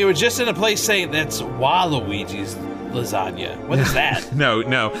 We were just in a place saying that's Waluigi's lasagna. What is that? No.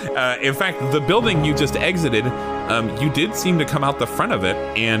 In fact, the building you just exited, you did seem to come out the front of it,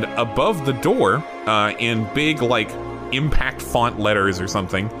 and above the door, in big, like, impact font letters or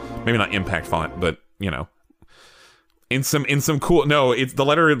something. Maybe not impact font, but, in some cool. No, it's the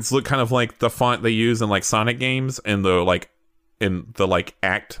letters look kind of like the font they use in like Sonic games and the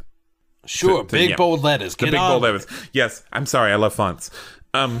act. Sure, big bold letters. The big bold letters. Yes, I'm sorry, I love fonts.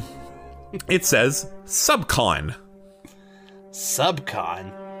 It says Subcon.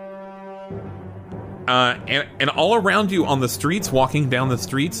 Subcon. And all around you on the streets, walking down the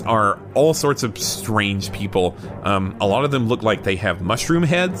streets, are all sorts of strange people. A lot of them look like they have mushroom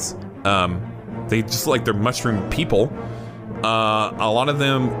heads. They just look like they're mushroom people. A lot of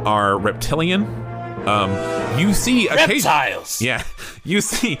them are reptilian. You see reptiles. Yeah, you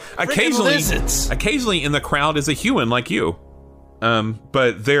see lizards. occasionally in the crowd is a human like you,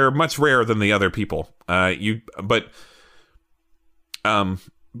 but they're much rarer than the other people. And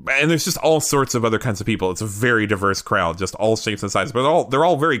there's just all sorts of other kinds of people. It's a very diverse crowd, just all shapes and sizes. But they're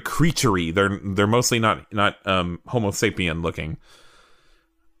all very creaturey. They're mostly not Homo sapien looking.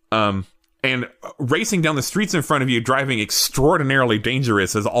 And racing down the streets in front of you, driving extraordinarily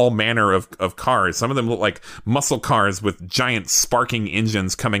dangerous, is all manner of cars. Some of them look like muscle cars with giant sparking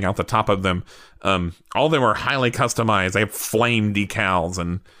engines coming out the top of them. All of them are highly customized. They have flame decals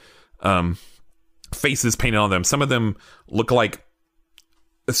and faces painted on them. Some of them look like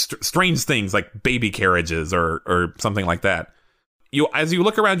strange things like baby carriages or something like that. As you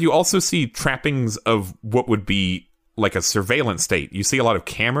look around, you also see trappings of what would be like a surveillance state. You see a lot of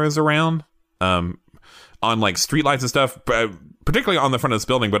cameras around on like streetlights and stuff, particularly on the front of this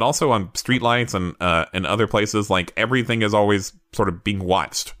building, but also on streetlights and other places. Like everything is always sort of being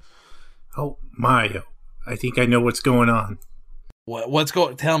watched. Oh, Mario, I think I know what's going on. What's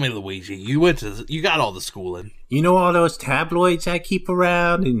going? Tell me, Luigi. You got all the schooling. You know all those tabloids I keep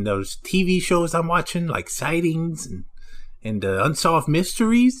around and those TV shows I'm watching, like Sightings and Unsolved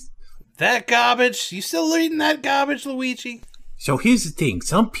Mysteries? That garbage? You still reading that garbage, Luigi? So here's the thing.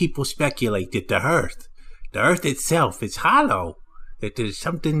 Some people speculate that the Earth itself is hollow, that there's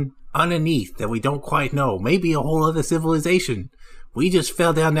something underneath that we don't quite know. Maybe a whole other civilization. We just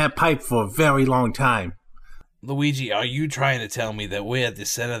fell down that pipe for a very long time. Luigi, are you trying to tell me that we're at the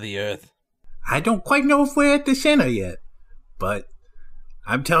center of the Earth? I don't quite know if we're at the center yet, but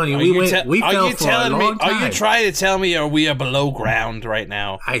I'm telling you, we fell for a long time. Are you trying to tell me we are below ground right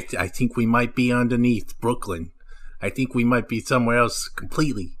now? I think we might be underneath Brooklyn. I think we might be somewhere else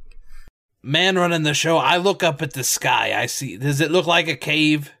completely. Man running the show, I look up at the sky. I see. Does it look like a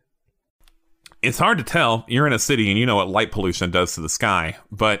cave? It's hard to tell. You're in a city and you know what light pollution does to the sky,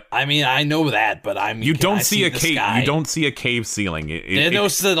 but I mean, I know that, but you don't see a cave. You don't see a cave ceiling. There are no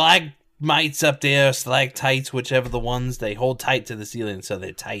stalagmites up there, stalactites, whichever the ones. They hold tight to the ceiling, so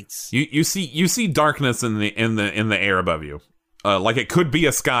they're tights. You see darkness in the air above you, like it could be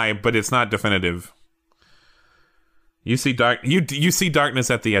a sky, but it's not definitive. You see you see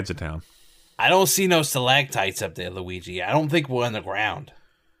darkness at the edge of town. I don't see no stalactites up there, Luigi. I don't think we're on the ground.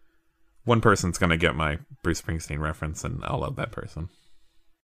 One person's going to get my Bruce Springsteen reference, and I'll love that person.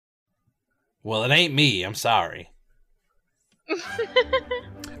 Well, it ain't me. I'm sorry.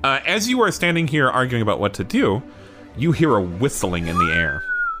 As you are standing here arguing about what to do, you hear a whistling in the air.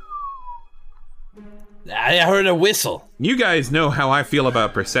 I heard a whistle. You guys know how I feel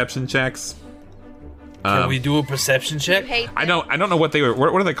about perception checks. Can we do a perception check? I don't know what they were.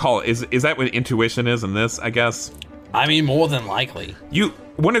 What do they call it? Is that what intuition is in this? I guess. I mean, more than likely.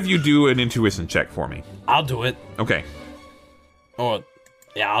 One of you do an intuition check for me. I'll do it. Okay. Oh,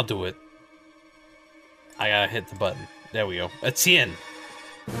 yeah, I'll do it. I gotta hit the button. There we go. A 10.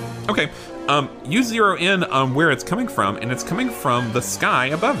 Okay. You zero in on where it's coming from, and it's coming from the sky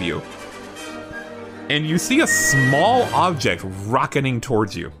above you. And you see a small object rocketing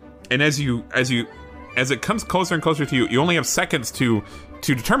towards you. And as it comes closer and closer to you, you only have seconds to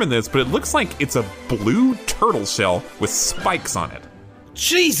determine this, but it looks like it's a blue turtle shell with spikes on it.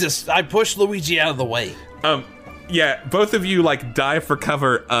 Jesus! I pushed Luigi out of the way. Yeah, both of you like dive for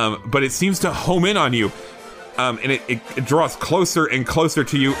cover, but it seems to home in on you, and it draws closer and closer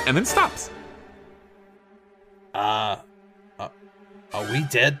to you, and then stops. Are we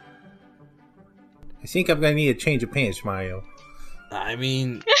dead? I think I'm gonna need a change of pants, Mario. I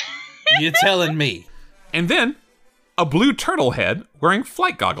mean, you're telling me. And then a blue turtle head wearing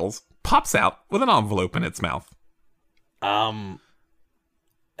flight goggles pops out with an envelope in its mouth.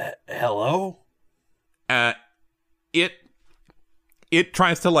 Hello? It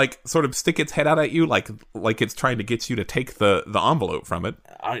tries to like sort of stick its head out at you like it's trying to get you to take the envelope from it.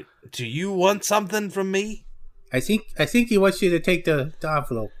 Do you want something from me? I think he wants you to take the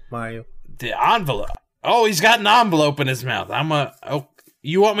envelope, Mario. The envelope? Oh, he's got an envelope in his mouth.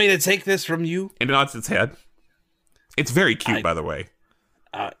 You want me to take this from you? It nods its head. It's very cute, by the way.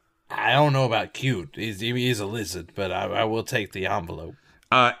 I don't know about cute. He is a lizard, but I will take the envelope.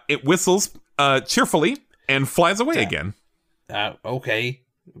 It whistles cheerfully and flies away again. Okay.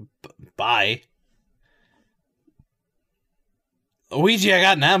 Bye. Luigi, I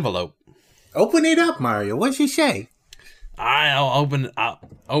got an envelope. Open it up, Mario. What's it say? I'll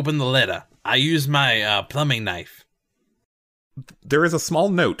open the letter. I use my plumbing knife. There is a small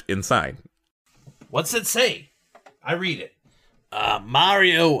note inside. What's it say? I read it.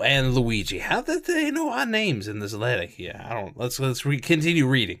 Mario and Luigi. How did they know our names in this letter here? I don't. Let's continue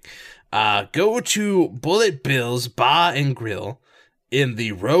reading. Go to Bullet Bill's Bar and Grill in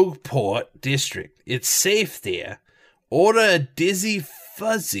the Rogueport district. It's safe there. Order a Dizzy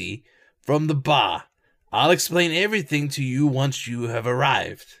Fuzzy from the bar. I'll explain everything to you once you have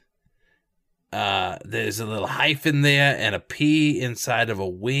arrived. There's a little hyphen there and a P inside of a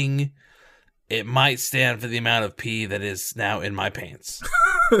wing. It might stand for the amount of pee that is now in my pants.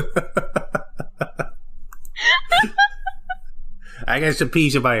 I got some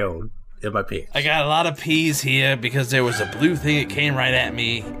peas of my own in my pants. I got a lot of peas here because there was a blue thing that came right at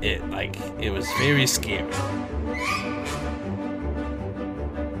me. It was very scary.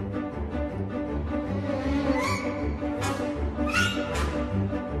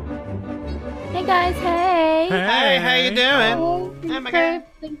 Hey guys, hey! Hey, how you doing?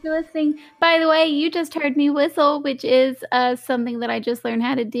 Thanks for listening. By the way, you just heard me whistle, which is something that I just learned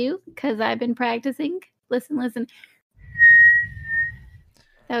how to do because I've been practicing. Listen.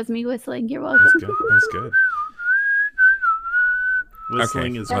 That was me whistling. You're welcome. That was good.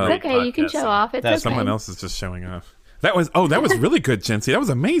 Whistling Okay. is That's great okay. You can podcasting. show off. It's okay. Someone else is just showing off. That was really good, Jency. That was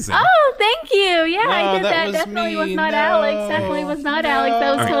amazing. Oh, thank you. Yeah, I No, did that that. was Definitely was me. not No. Alex. Definitely was not Alex.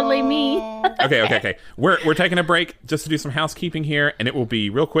 That was totally me. Okay. We're taking a break just to do some housekeeping here, and it will be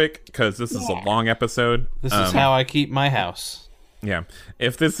real quick because this is a long episode. This is how I keep my house. Yeah.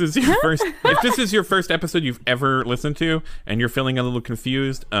 If this is your first episode you've ever listened to and you're feeling a little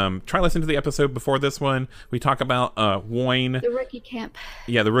confused, try listening to the episode before this one. We talk about Wayne. The rookie camp.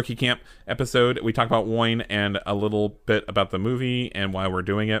 Yeah, the rookie camp episode. We talk about Wayne and a little bit about the movie and why we're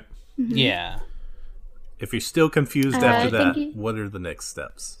doing it. Yeah. If you're still confused after thank that, you. what are the next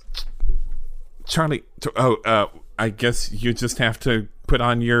steps? Charlie, I guess you just have to put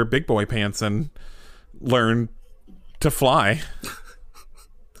on your big boy pants and learn to fly.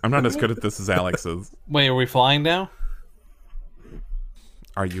 I'm not as good at this as Alex is. Wait, are we flying now?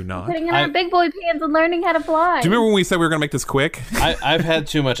 Are you not? Putting on our big boy pants and learning how to fly. Do you remember when we said we were going to make this quick? I've had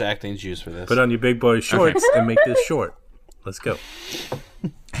too much acting juice for this. Put on your big boy shorts and make this short. Let's go.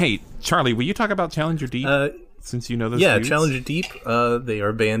 Hey, Charlie, will you talk about Challenger Deep? Since you know those dudes? Challenger Deep. They are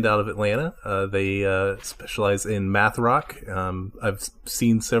a band out of Atlanta. They specialize in math rock. I've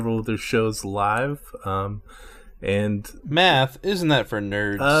seen several of their shows live. And Math, isn't that for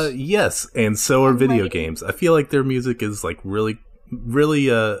nerds? yes, and so are video games. I feel like their music is like really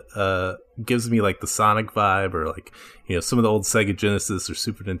gives me like the Sonic vibe, or like, you know, some of the old Sega Genesis or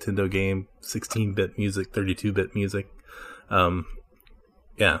Super Nintendo game 16-bit music, 32-bit music.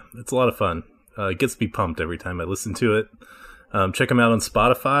 Yeah, it's a lot of fun. It gets me pumped every time I listen to it. Check them out on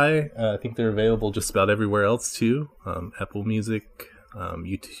Spotify. I think they're available just about everywhere else too. Apple Music,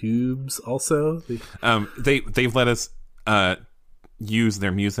 YouTube's also. They've let us use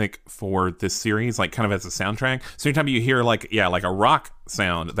their music for this series, like kind of as a soundtrack. So anytime you hear like a rock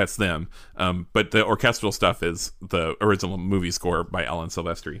sound, that's them. But the orchestral stuff is the original movie score by Alan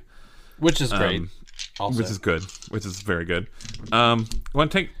Silvestri, Which is great. Also. which is good, which is very good.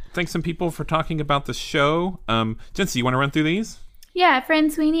 Want to thank some people for talking about the show. Jency, you want to run through these? Yeah,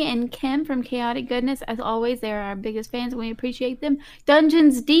 friend Sweeney and Kim from Chaotic Goodness. As always, they're our biggest fans and we appreciate them.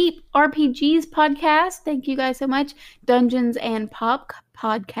 Dungeons Deep RPGs podcast. Thank you guys so much. Dungeons and Pop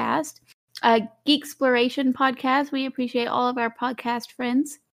podcast. Geek Exploration podcast. We appreciate all of our podcast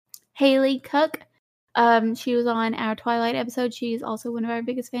friends. Haley Cook. She was on our Twilight episode. She's also one of our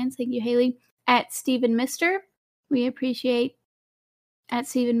biggest fans. Thank you, Haley. At Stephen Mister. We appreciate at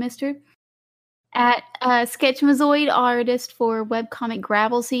Stephen Mister. At Sketchmazoid, artist for webcomic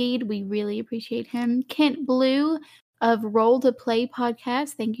Gravelseed. We really appreciate him. Kent Blue of Roll to Play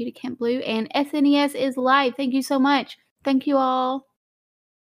podcast. Thank you to Kent Blue. And SNES is live. Thank you so much. Thank you all.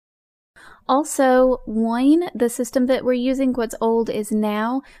 Also, Wine, the system that we're using, What's Old is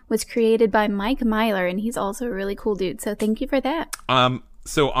Now, was created by Mike Myler, and he's also a really cool dude. So thank you for that.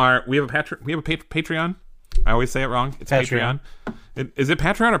 So we have a Patreon. I always say it wrong. It's Patreon. Is it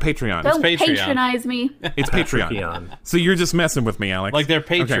Patreon or Patreon? Don't Patreon. patronize me. It's Patreon. Patreon. So you're just messing with me, Alex. Like their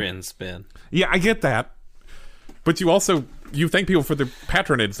patrons, Ben. Yeah, I get that. But you thank people for their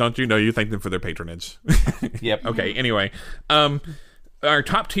patronage, don't you? No, you thank them for their patronage. Yep. Okay, anyway. Our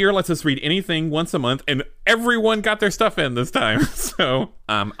top tier lets us read anything once a month, and everyone got their stuff in this time. So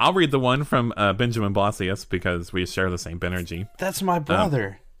I'll read the one from Benjamin Blasius because we share the same Benergy. That's my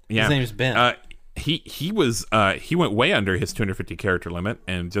brother. Yeah. His name's Ben. He went way under his 250 character limit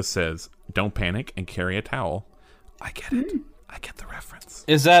and just says, "Don't panic and carry a towel." I get it. I get the reference.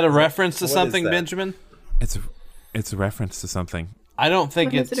 Is that a reference to what is something, that? Benjamin? It's a reference to something. I don't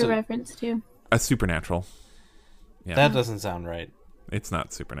think What is it's it a reference to? A supernatural. Yeah. That doesn't sound right. It's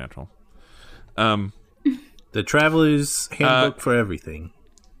not supernatural. The Traveler's Handbook for everything.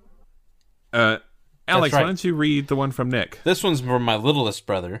 Alex, right. why don't you read the one from Nick? This one's from my littlest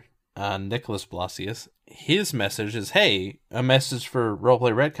brother, Nicholas Blasius. His message is, hey, a message for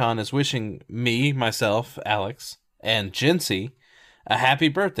Roleplay Retcon is wishing me, myself, Alex, and Jincy a happy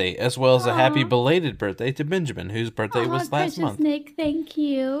birthday, as well as a happy belated birthday to Benjamin, whose birthday was last month. Nick, thank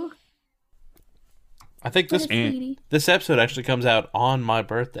you. I think this Sweetie. this episode actually comes out on my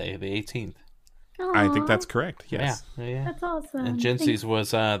birthday, the 18th. I think Aw, that's correct. Yes. Yeah. That's awesome. And Jincy's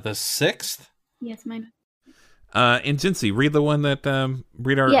was the 6th. Yes, mine. And Jincy, read the one that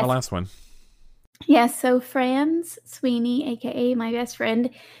read our Yes. last one. Yes, so Franz Sweeney, aka my best friend,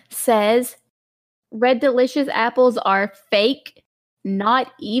 says Red Delicious apples are fake,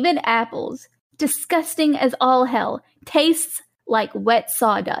 not even apples. Disgusting as all hell. Tastes like wet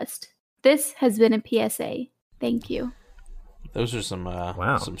sawdust. This has been a PSA. Thank you. Those are some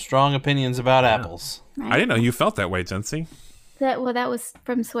Wow. some strong opinions about apples. Right. I didn't know you felt that way, Jincy. That was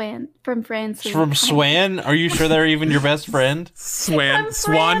from Franz. It's from Swan? Are you sure they're even your best friend? From Swan Franz,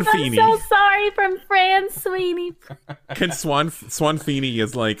 I'm Feeney. so sorry, from Franz Sweeney. Can Swan Feeney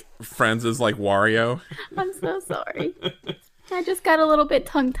is like friends is like Wario. I'm so sorry. I just got a little bit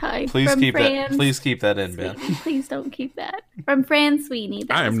tongue-tied. Please from keep Franz that. Please keep that in, Ben. Sweeney. Please don't keep that. From Franz Sweeney.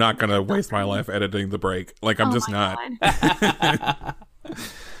 That I am was not gonna so waste my funny. life editing the break. Like I'm Oh just my not.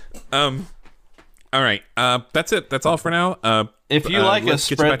 God. All right. That's it. That's all for now. If you like us, let's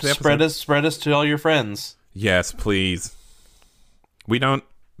get you back spread to the episode. spread us to all your friends. Yes, please. We don't.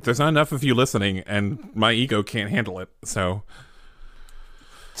 There's not enough of you listening, and my ego can't handle it. So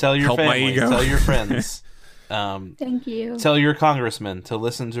Tell your Help my family. ego. Tell your friends. Thank you. Tell your congressman to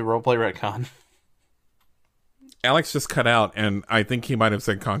listen to Roleplay Retcon. Alex just cut out, and I think he might have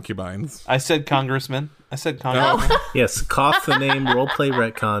said concubines. I said congressman. I said congressman. Yes, cough the name Roleplay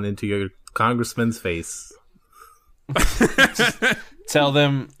Retcon into your congressman's face. Tell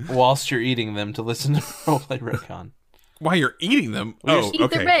them whilst you're eating them to listen to Roleplay Retcon. While you're eating them. Well, Oh, eat the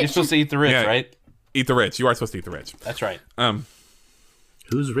okay. rich. You're supposed to eat the rich, Yeah. right? Eat the rich. You are supposed to eat the rich. That's right.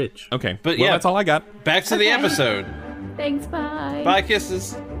 Who's rich? Okay. But well, yeah. that's all I got. Back to the Okay. episode. Thanks, bye. Bye,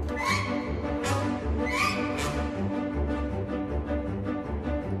 kisses.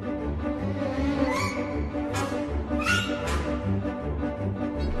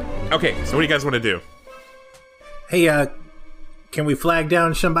 Okay. So what do you guys want to do? Hey, can we flag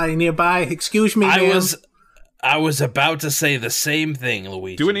down somebody nearby? Excuse me, ma'am. I was about to say the same thing,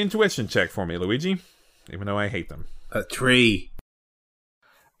 Luigi. Do an intuition check for me, Luigi. Even though I hate them. A tree.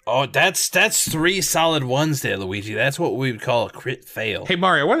 Oh, that's 3 solid ones there, Luigi. That's what we would call a crit fail. Hey,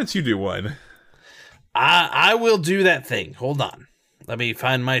 Mario, why don't you do one? I will do that thing. Hold on. Let me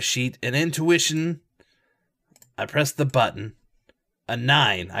find my sheet. An intuition. I pressed the button. A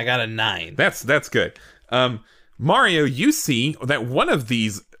 9. I got a 9. That's good. Mario, you see that one of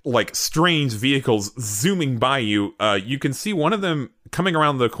these like strange vehicles zooming by you. You can see one of them coming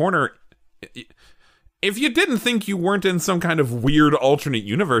around the corner. If you didn't think you weren't in some kind of weird alternate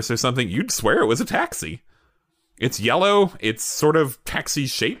universe or something, you'd swear it was a taxi. It's yellow. It's sort of taxi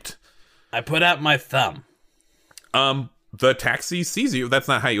shaped. I put out my thumb. The taxi sees you. That's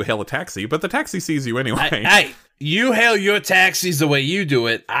not how you hail a taxi, but the taxi sees you anyway. Hey, you hail your taxis the way you do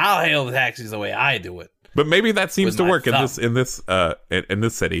it. I'll hail the taxis the way I do it. But maybe that seems With to my work thumb. in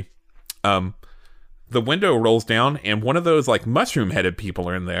this city. The window rolls down, and one of those like mushroom-headed people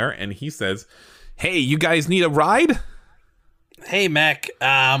are in there, and he says, "Hey, you guys need a ride?" Hey, Mac.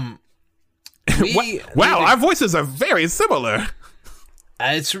 Wow, our voices are very similar.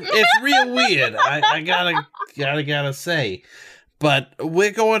 It's real weird. I gotta say, but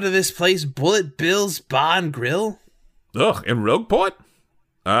we're going to this place, Bullet Bill's Bar and Grill. Ugh, in Rogueport?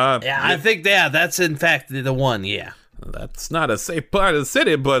 Yeah, I think that's in fact the one. Yeah. That's not a safe part of the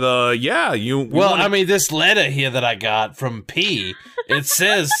city, but yeah, you. Well, wanna- I mean, this letter here that I got from P, it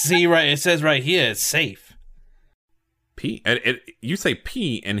says, it says right here, it's safe. P. You say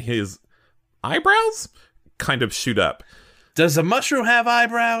P, and his eyebrows kind of shoot up. Does a mushroom have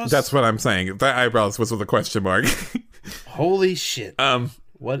eyebrows? That's what I'm saying. The eyebrows was with a question mark. Holy shit.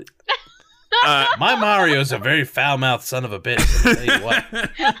 What? Uh, My Mario's a very foul-mouthed son of a bitch. I'll tell you what.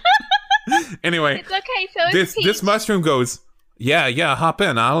 anyway, It's okay. So it's this mushroom goes, yeah, hop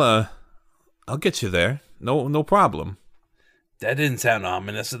in. I'll get you there. No problem. That didn't sound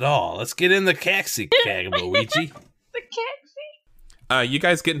ominous at all. Let's get in the taxi, Luigi. the taxi. You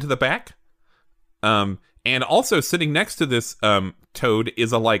guys get into the back. And also sitting next to this toad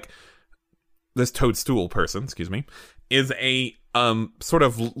is this toadstool person, excuse me, is a sort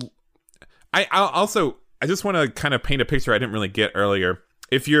of. I also I just want to kind of paint a picture I didn't really get earlier.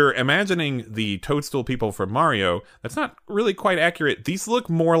 If you're imagining the toadstool people from Mario, that's not really quite accurate. These look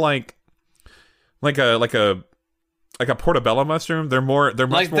more like a portobello mushroom. They're much more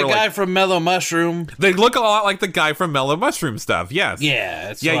like the guy from Mellow Mushroom. They look a lot like the guy from Mellow Mushroom stuff. Yes.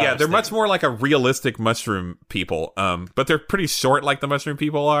 Yeah. They're much more like a realistic mushroom people. But they're pretty short, like the mushroom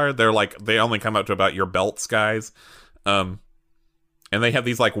people are. They're like they only come up to about your belts, guys. And they have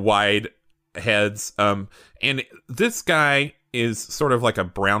these like wide heads. And this guy is sort of like a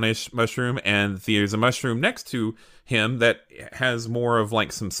brownish mushroom, and there's a mushroom next to him that has more of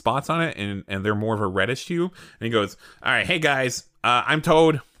like some spots on it, and they're more of a reddish hue. And he goes, "All right, hey guys, I'm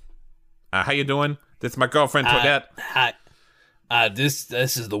Toad. How you doing? This is my girlfriend Toadette. Hi. This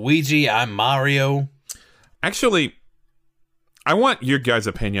is Luigi. I'm Mario." Actually, I want your guys'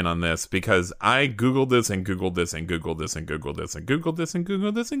 opinion on this because I Googled this and Googled this and Googled this and Googled this and Googled this and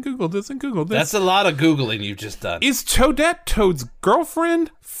Googled this and Googled this and Googled this. That's a lot of Googling you've just done. Is Toadette Toad's girlfriend,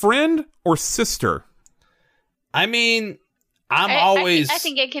 friend, or sister? I mean, I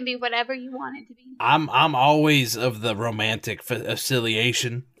think it can be whatever you want it to be. I'm always of the romantic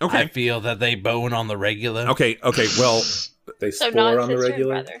affiliation. Okay. I feel that they bone on the regular. Okay, well, They So spore not on the sister and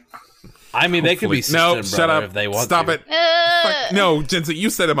regular. brother. I mean, they could be sister and shut brother up. if they want Stop to. it. Fuck, no, Jensen, you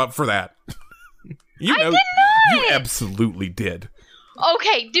set him up for that. You know, did not. You absolutely did.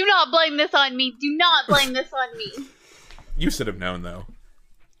 Okay, do not blame this on me. Do not blame this on me. You should have known, though.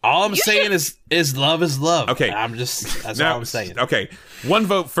 All I'm saying is love is love. Okay. That's all I'm saying. Okay, one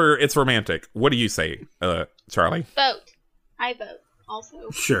vote for it's romantic. What do you say, Charlie? Vote. I vote. Also.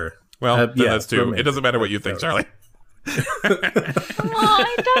 Sure. Well, then yeah, that's two. romantic. It doesn't matter what you think, Charlie. Oh,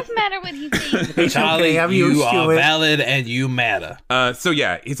 it does matter what he thinks. Charlie, I'm you used to are it. valid and you matter. So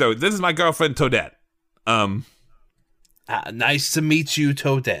this is my girlfriend Toadette. Nice to meet you,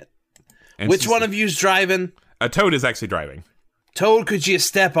 Toadette. And Which she's- one of you's driving? Toad is actually driving. Toad, could you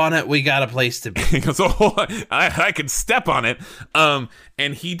step on it? We got a place to be. He goes, "Oh, I can step on it."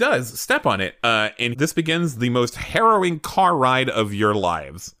 And he does step on it. And this begins the most harrowing car ride of your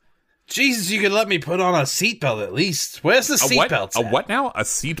lives. Jesus, you could let me put on a seatbelt at least. Where's the seatbelt? A what now? A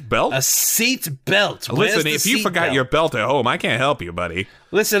seat belt? A seat belt. Listen, if you forgot your belt at home, I can't help you, buddy.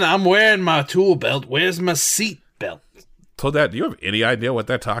 Listen, I'm wearing my tool belt. Where's my seat belt? Toadette, do you have any idea what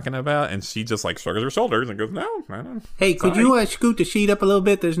they're talking about? And she just like shrugs her shoulders and goes, "No, I don't." Hey, could you scoot the sheet up a little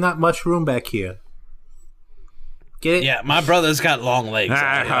bit? There's not much room back here. Get it? Yeah, my brother's got long legs.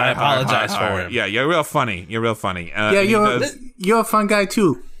 I apologize for him. Yeah, you're real funny. You're real funny. Yeah, you're a fun guy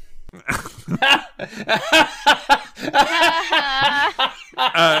too.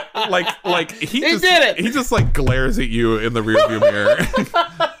 Like he did it. He just like glares at you in the rearview mirror.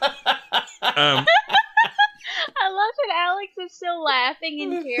 I love that Alex is still laughing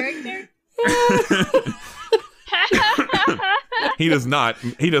in character. He does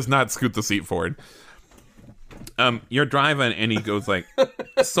not scoot the seat forward. You're driving and he goes like,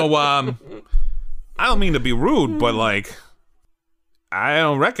 "So I don't mean to be rude, but like I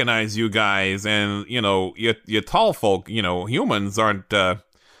don't recognize you guys, and you know, you tall folk, you know, humans aren't I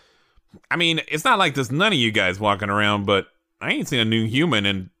mean, it's not like there's none of you guys walking around, but I ain't seen a new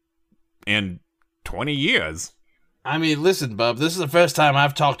human in 20 years. I mean, listen, bub, this is the first time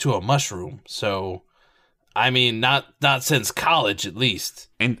I've talked to a mushroom, so I mean, not since college at least."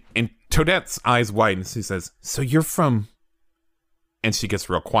 And Toadette's eyes widen. She says, "So you're from?" And she gets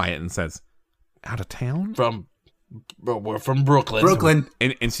real quiet and says, "Out of town?" We're from Brooklyn. Brooklyn.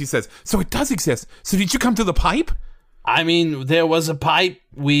 And she says, "So it does exist. So did you come to the pipe?" I mean, there was a pipe.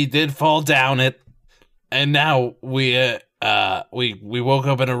 We did fall down it, and now we woke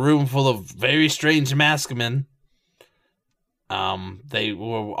up in a room full of very strange maskmen. They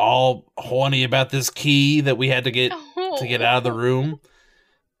were all horny about this key that we had to get out of the room.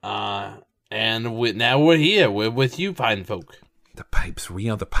 And now we're here. We're with you, fine folk. The pipe's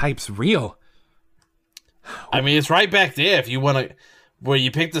real. The pipe's real. I mean, it's right back there. If you want to, where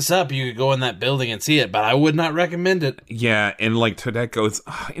you picked us up, you could go in that building and see it. But I would not recommend it. Yeah, and like Toadette goes,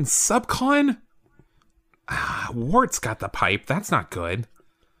 in Subcon? Wart's got the pipe. That's not good.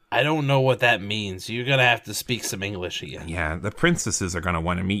 I don't know what that means. You're gonna have to speak some English here. Yeah, the princesses are gonna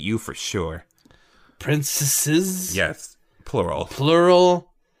want to meet you for sure. Princesses? Yes, plural.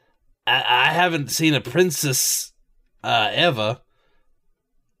 Plural? I haven't seen a princess ever.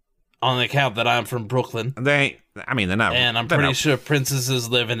 On the account that I'm from Brooklyn. They're not. And I'm pretty sure princesses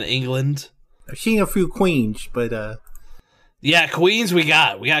live in England. I've seen a few queens, but yeah, queens we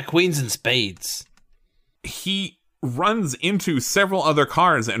got. We got queens in spades. He runs into several other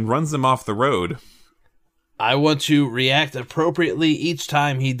cars and runs them off the road. I want to react appropriately each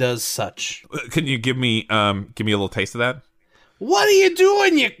time he does such. Can you give me a little taste of that? What are you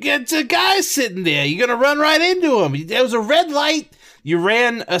doing? It's a guy sitting there. You're gonna run right into him. There was a red light. You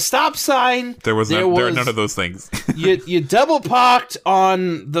ran a stop sign. There were none of those things. you double parked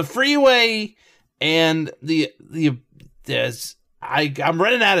on the freeway, and I'm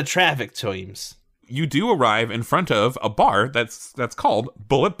running out of traffic, Teams. You do arrive in front of a bar that's called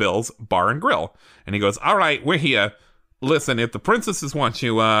Bullet Bill's Bar and Grill, and he goes, "All right, we're here. Listen, if the princesses want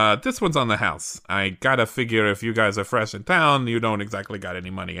you, this one's on the house. I gotta figure if you guys are fresh in town, you don't exactly got any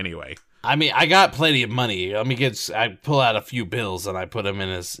money anyway." I mean, I got plenty of money. I pull out a few bills and I put them in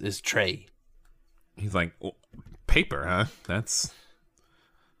his tray. He's like, well, paper, huh? That's.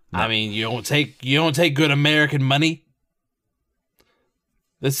 I mean, you don't take good American money.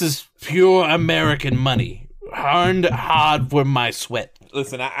 This is pure American money, earned hard for my sweat.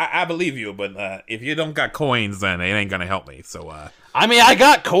 Listen, I believe you, but if you don't got coins, then it ain't gonna help me. So, I mean, I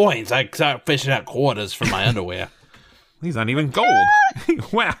got coins. I start fishing out quarters for my underwear. These aren't even gold.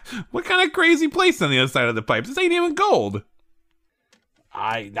 Wow, what kind of crazy place on the other side of the pipes? This ain't even gold.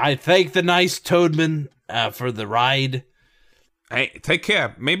 I thank the nice Toadman for the ride. Hey, take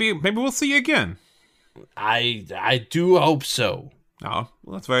care. Maybe we'll see you again. I do hope so. Oh,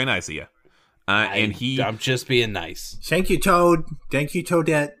 well, that's very nice of you. I'm just being nice. Thank you, Toad. Thank you,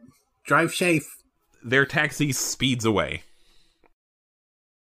 Toadette. Drive safe. Their taxi speeds away.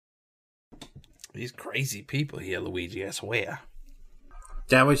 These crazy people here, Luigi, I swear.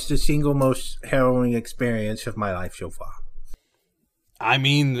 That was the single most harrowing experience of my life so far. I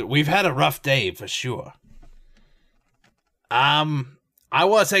mean, we've had a rough day for sure. I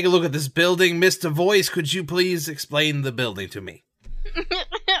want to take a look at this building. Mr. Voice, could you please explain the building to me?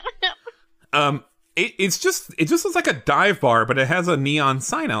 It just looks like a dive bar, but it has a neon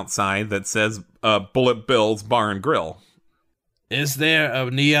sign outside that says Bullet Bill's Bar and Grill. Is there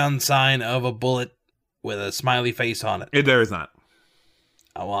a neon sign of a bullet with a smiley face on it? There is not.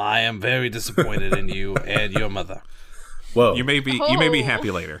 Well, I am very disappointed in you and your mother. Whoa. You may be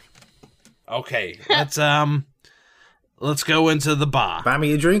happy later. Okay, let's go into the bar. Buy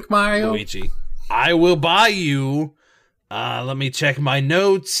me a drink, Mario. Luigi, I will buy you. Let me check my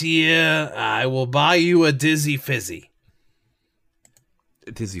notes here. I will buy you a Dizzy Fizzy.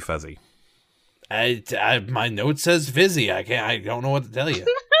 Dizzy Fuzzy. My note says Fizzy. I don't know what to tell you.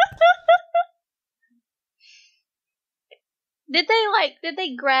 Did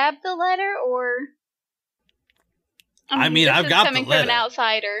they grab the letter, or? I mean, I've got the letter. Coming from an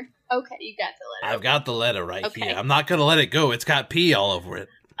outsider. Okay, you got the letter. I've got the letter right here. I'm not gonna let it go. It's got pee all over it.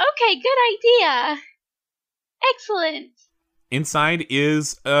 Okay, good idea. Excellent. Inside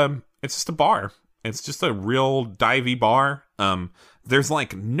is it's just a bar. It's just a real divey bar. There's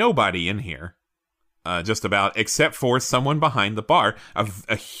like nobody in here. Just about, except for someone behind the bar,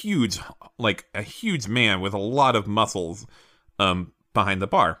 a huge man with a lot of muscles behind the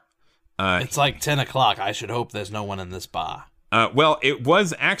bar. It's like 10 o'clock. I should hope there's no one in this bar. Well, it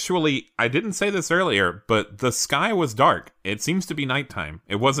was actually, I didn't say this earlier, but the sky was dark. It seems to be nighttime.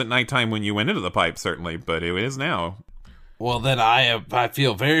 It wasn't nighttime when you went into the pipe, certainly, but it is now. Well, then I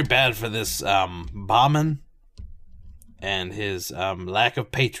feel very bad for this barman and his lack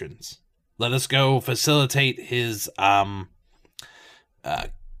of patrons. Let us go facilitate his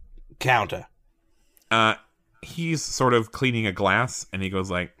counter. He's sort of cleaning a glass, and he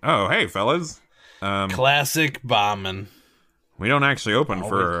goes like, "Oh, hey, fellas." Classic barman. We don't actually open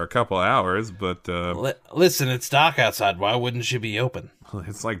for a couple of hours, but... listen, it's dark outside. Why wouldn't you be open?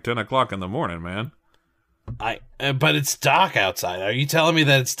 It's like 10 o'clock in the morning, man. But it's dark outside. Are you telling me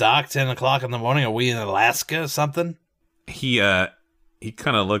that it's dark 10 o'clock in the morning? Are we in Alaska or something? He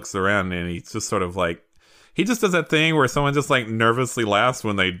kind of looks around and he's just sort of like, he just does that thing where someone just like nervously laughs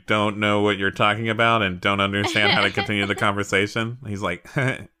when they don't know what you're talking about and don't understand how to continue the conversation. He's like,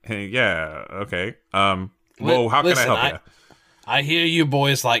 hey, yeah, okay. Whoa, how can I help you? I hear you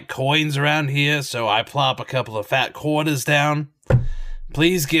boys like coins around here, so I plop a couple of fat quarters down.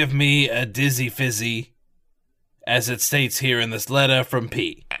 Please give me a Dizzy Fizzy, as it states here in this letter from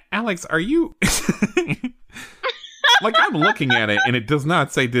P. Alex, are you... Like, I'm looking at it, and it does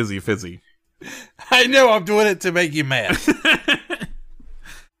not say Dizzy Fizzy. I know, I'm doing it to make you mad.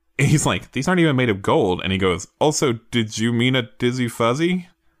 He's like, these aren't even made of gold. And he goes, also, did you mean a Dizzy Fuzzy?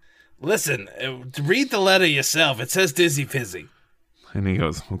 Listen, read the letter yourself. It says Dizzy Fizzy. And he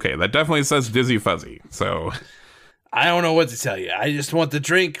goes, okay, that definitely says Dizzy Fuzzy. So I don't know what to tell you. I just want the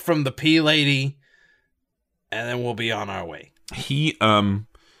drink from the P lady, and then we'll be on our way.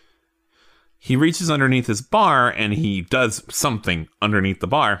 He reaches underneath his bar, and he does something underneath the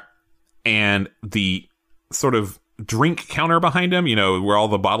bar. And the sort of drink counter behind him, where all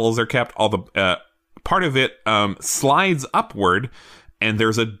the bottles are kept. All the part of it slides upward, and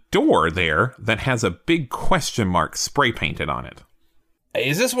there's a door there that has a big question mark spray painted on it. Hey,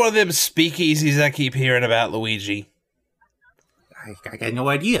 is this one of them speakeasies I keep hearing about, Luigi? I got no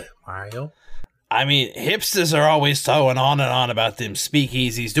idea, Mario. I mean, hipsters are always going on and on about them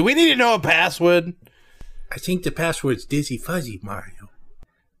speakeasies. Do we need to know a password? I think the password's Dizzy Fuzzy, Mario.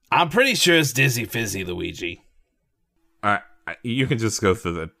 I'm pretty sure it's Dizzy Fizzy, Luigi. You can just go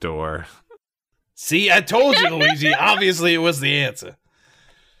through the door. See, I told you, Luigi. Obviously, it was the answer.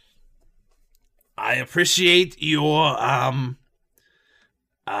 I appreciate your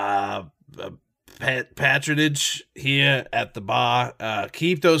patronage here at the bar.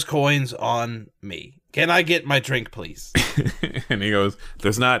 Keep those coins on me. Can I get my drink, please? And he goes,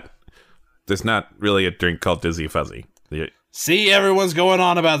 There's not really a drink called Dizzy Fuzzy. See, everyone's going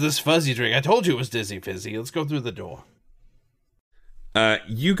on about this fuzzy drink. I told you it was Dizzy Fizzy. Let's go through the door.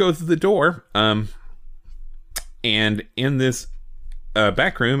 You go through the door, and in this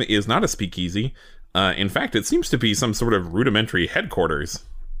back room is not a speakeasy. In fact, it seems to be some sort of rudimentary headquarters.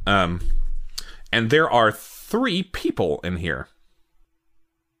 And there are 3 people in here.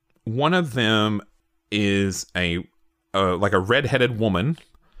 One of them is a red-headed woman,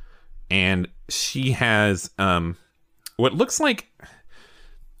 and she has what looks like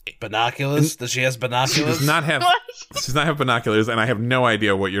binoculars. Does she have binoculars? She does not have. She does not have binoculars, and I have no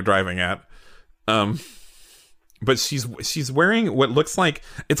idea what you're driving at. But she's wearing what looks like,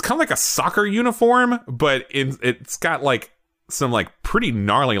 it's kind of like a soccer uniform, but it's got like some like pretty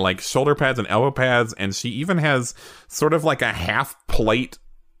gnarly like shoulder pads and elbow pads, and she even has sort of like a half plate,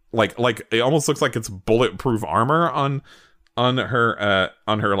 like it almost looks like it's bulletproof armor on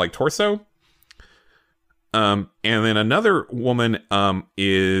her like torso. And then another woman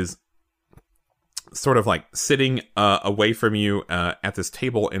is sort of like sitting away from you at this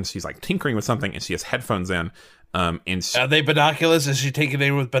table, and she's like tinkering with something, and she has headphones in. And are they binoculars? Is she taking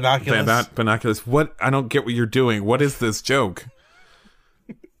it with binoculars? They're not binoculars. What? I don't get what you're doing. What is this joke?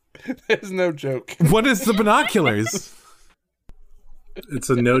 There's no joke. What is the binoculars? It's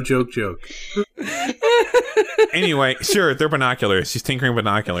a no joke joke. Anyway, sure, they're binoculars. She's tinkering with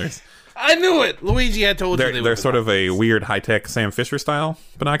binoculars. I knew it. Luigi had told you they're sort of a weird high-tech Sam Fisher style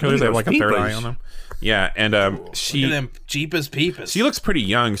binoculars. They have like a third eye on them. Yeah, and she... Look at them Jeepers Peepers. She looks pretty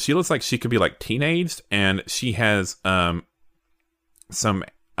young. She looks like she could be like teenaged, and she has some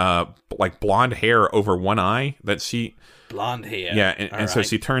like blonde hair over one eye that she... Blonde hair. Yeah, and so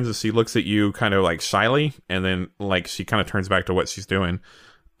she turns and she looks at you kind of like shyly, and then like she kind of turns back to what she's doing.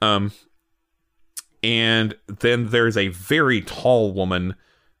 And then there's a very tall woman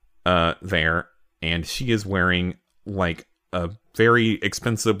there, and she is wearing like a very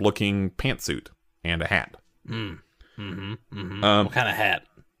expensive looking pantsuit and a hat. What kind of hat?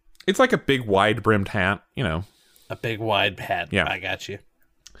 It's like a big wide brimmed hat, A big wide hat. Yeah, I got you.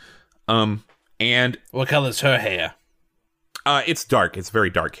 And what color's her hair? It's dark. It's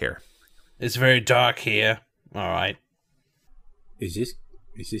very dark hair. It's very dark hair. All right. Is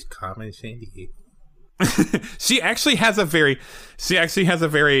this Carmen Sandiego? She actually has a very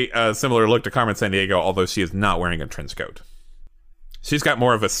similar look to Carmen Sandiego, although she is not wearing a trench coat. She's got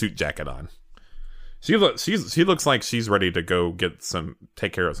more of a suit jacket on. She looks like she's ready to go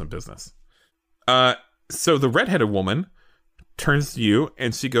take care of some business. So the redheaded woman turns to you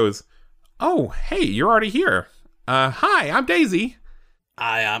and she goes, "Oh, hey, you're already here. Hi, I'm Daisy."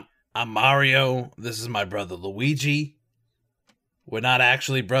 I'm Mario. This is my brother Luigi. We're not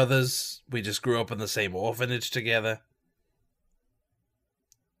actually brothers. We just grew up in the same orphanage together.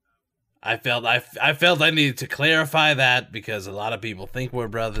 I felt I needed to clarify that because a lot of people think we're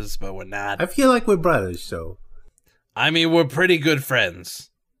brothers, but we're not. I feel like we're brothers, so. I mean, we're pretty good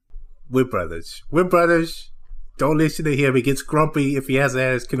friends. We're brothers. We're brothers. Don't listen to him. He gets grumpy if he has to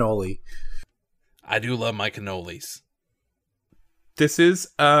have his cannoli. I do love my cannolis. This is,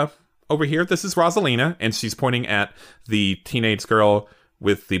 over here, this is Rosalina, and she's pointing at the teenage girl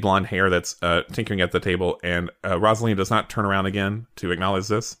with the blonde hair that's tinkering at the table, and Rosalina does not turn around again to acknowledge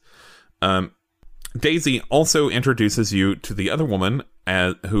this. Daisy also introduces you to the other woman,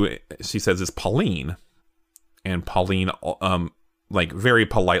 who she says is Pauline, and Pauline, like very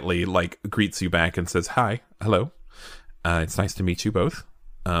politely, like greets you back and says, "Hi, hello, it's nice to meet you both.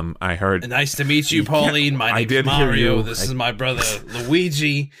 I heard nice to meet you, Pauline. My name's Mario. This is my brother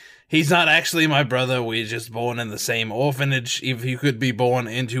Luigi. He's not actually my brother. We're just born in the same orphanage. If you could be born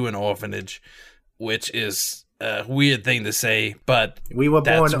into an orphanage, which is a weird thing to say, but we were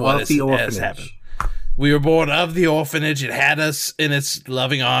born of the orphanage. We were born of the orphanage. It had us in its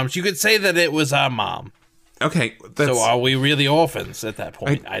loving arms. You could say that it was our mom. Okay. So are we really orphans at that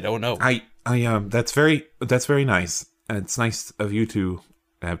point? I don't know. That's very nice. It's nice of you to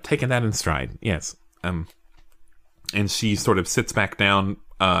have taken that in stride. Yes. And she sort of sits back down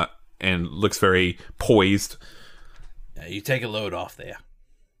and looks very poised. Yeah, you take a load off there.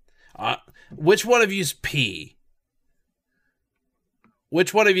 Which one of you's P?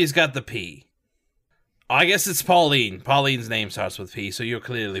 Which one of you's got the P? I guess it's Pauline. Pauline's name starts with P, so you're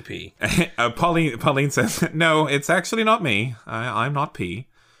clearly P. Pauline says, "No, it's actually not me. I'm not P.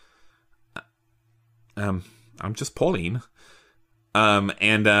 I'm just Pauline."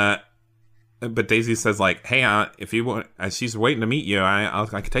 But Daisy says, like, "Hey, if you want, she's waiting to meet you. I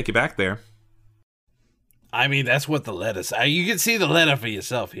can take you back there." I mean, that's what the letter says. You can see the letter for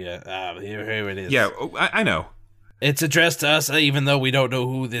yourself here. Here it is. Yeah, I know. It's addressed to us, even though we don't know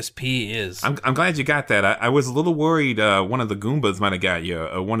who this P is. I'm glad you got that. I was a little worried one of the Goombas might have got you,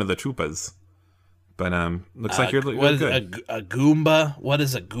 or one of the Troopas. But looks like you're good. A Goomba? What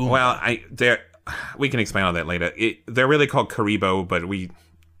is a Goomba? Well, we can expand on that later. They're really called Karibo, but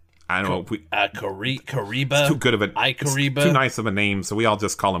I don't know. Kariba? It's too good of Kariba? Too nice of a name, so we all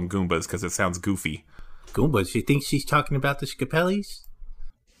just call them Goombas because it sounds goofy. Goombas? You think she's talking about the Scapellis?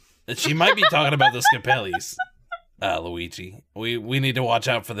 She might be talking about the Scapellis. Luigi, we need to watch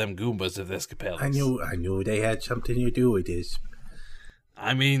out for them Goombas if they're Scapellis. I knew they had something to do with this.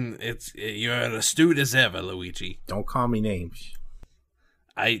 I mean, you're as astute as ever, Luigi. Don't call me names.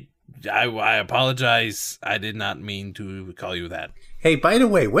 I apologize. I did not mean to call you that. Hey, by the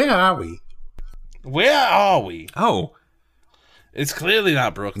way, where are we? Where are we? Oh. It's clearly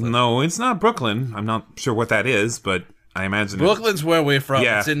not Brooklyn. No, it's not Brooklyn. I'm not sure what that is, but I imagine Brooklyn's where we're from.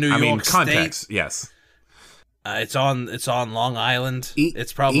 Yeah, it's in New York context, State. Yes. It's on Long Island.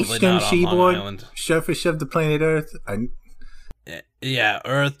 It's probably Eastern not on Seaboard, Long Island. surface of the planet Earth. Yeah,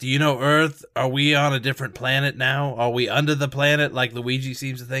 Earth. Do you know Earth? Are we on a different planet now? Are we under the planet like Luigi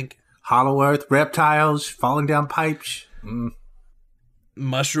seems to think? Hollow Earth, reptiles, falling down pipes.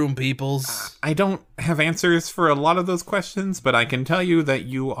 Mushroom peoples. I don't have answers for a lot of those questions, but I can tell you that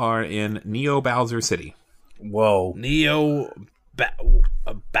you are in Neo Bowser City. Whoa.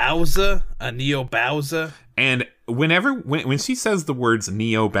 Bowser? A Neo Bowser? And when she says the words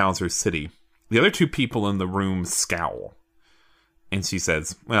Neo Bowser City, the other two people in the room scowl. And she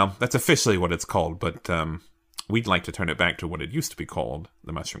says, well, that's officially what it's called, but we'd like to turn it back to what it used to be called,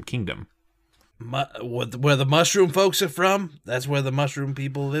 the Mushroom Kingdom. Where the mushroom folks are from? That's where the mushroom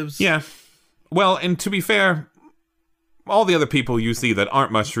people lives? Yeah. Well, and to be fair, all the other people you see that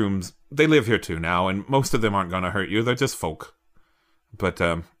aren't mushrooms, they live here too now, and most of them aren't going to hurt you. They're just folk. But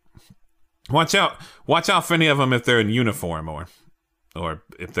watch out for any of them if they're in uniform or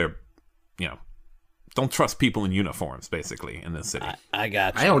if they're, don't trust people in uniforms, basically, in this city. I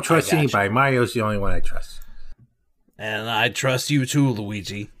got you. I don't trust anybody. Mario's the only one I trust. And I trust you too,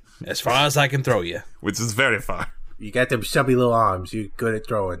 Luigi. As far as I can throw you. Which is very far. You got them stubby little arms. You're good at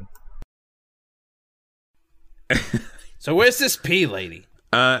throwing. So where's this P lady?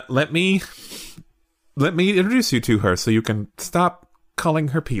 Let me introduce you to her so you can stop calling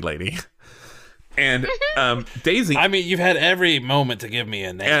her P lady. And Daisy... I mean, you've had every moment to give me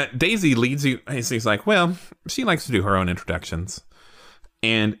a name. Daisy leads you... She's like, well, she likes to do her own introductions.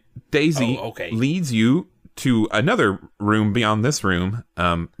 And Daisy leads you to another room beyond this room.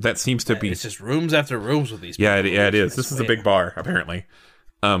 That seems to be... It's just rooms after rooms with these people. Yeah, it is. This is a big bar, apparently.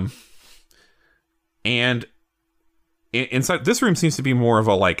 And inside this room seems to be more of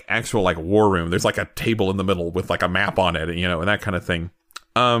a actual war room. There's a table in the middle with a map on it, and that kind of thing.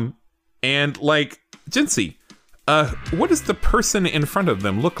 And Jincy, what does the person in front of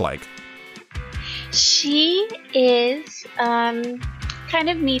them look like? She is kind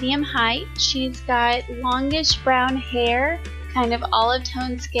of medium height. She's got longish brown hair, kind of olive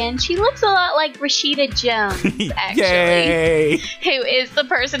tone skin. She looks a lot like Rashida Jones, actually. Yay! Who is the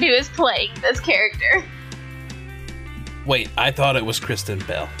person who is playing this character. Wait, I thought it was Kristen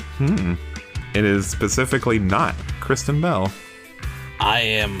Bell. It is specifically not Kristen Bell. I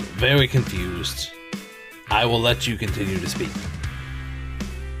am very confused. I will let you continue to speak.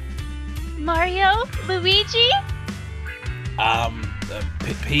 Mario? Luigi?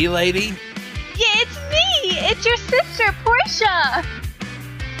 P lady? Yeah, it's me! It's your sister, Portia!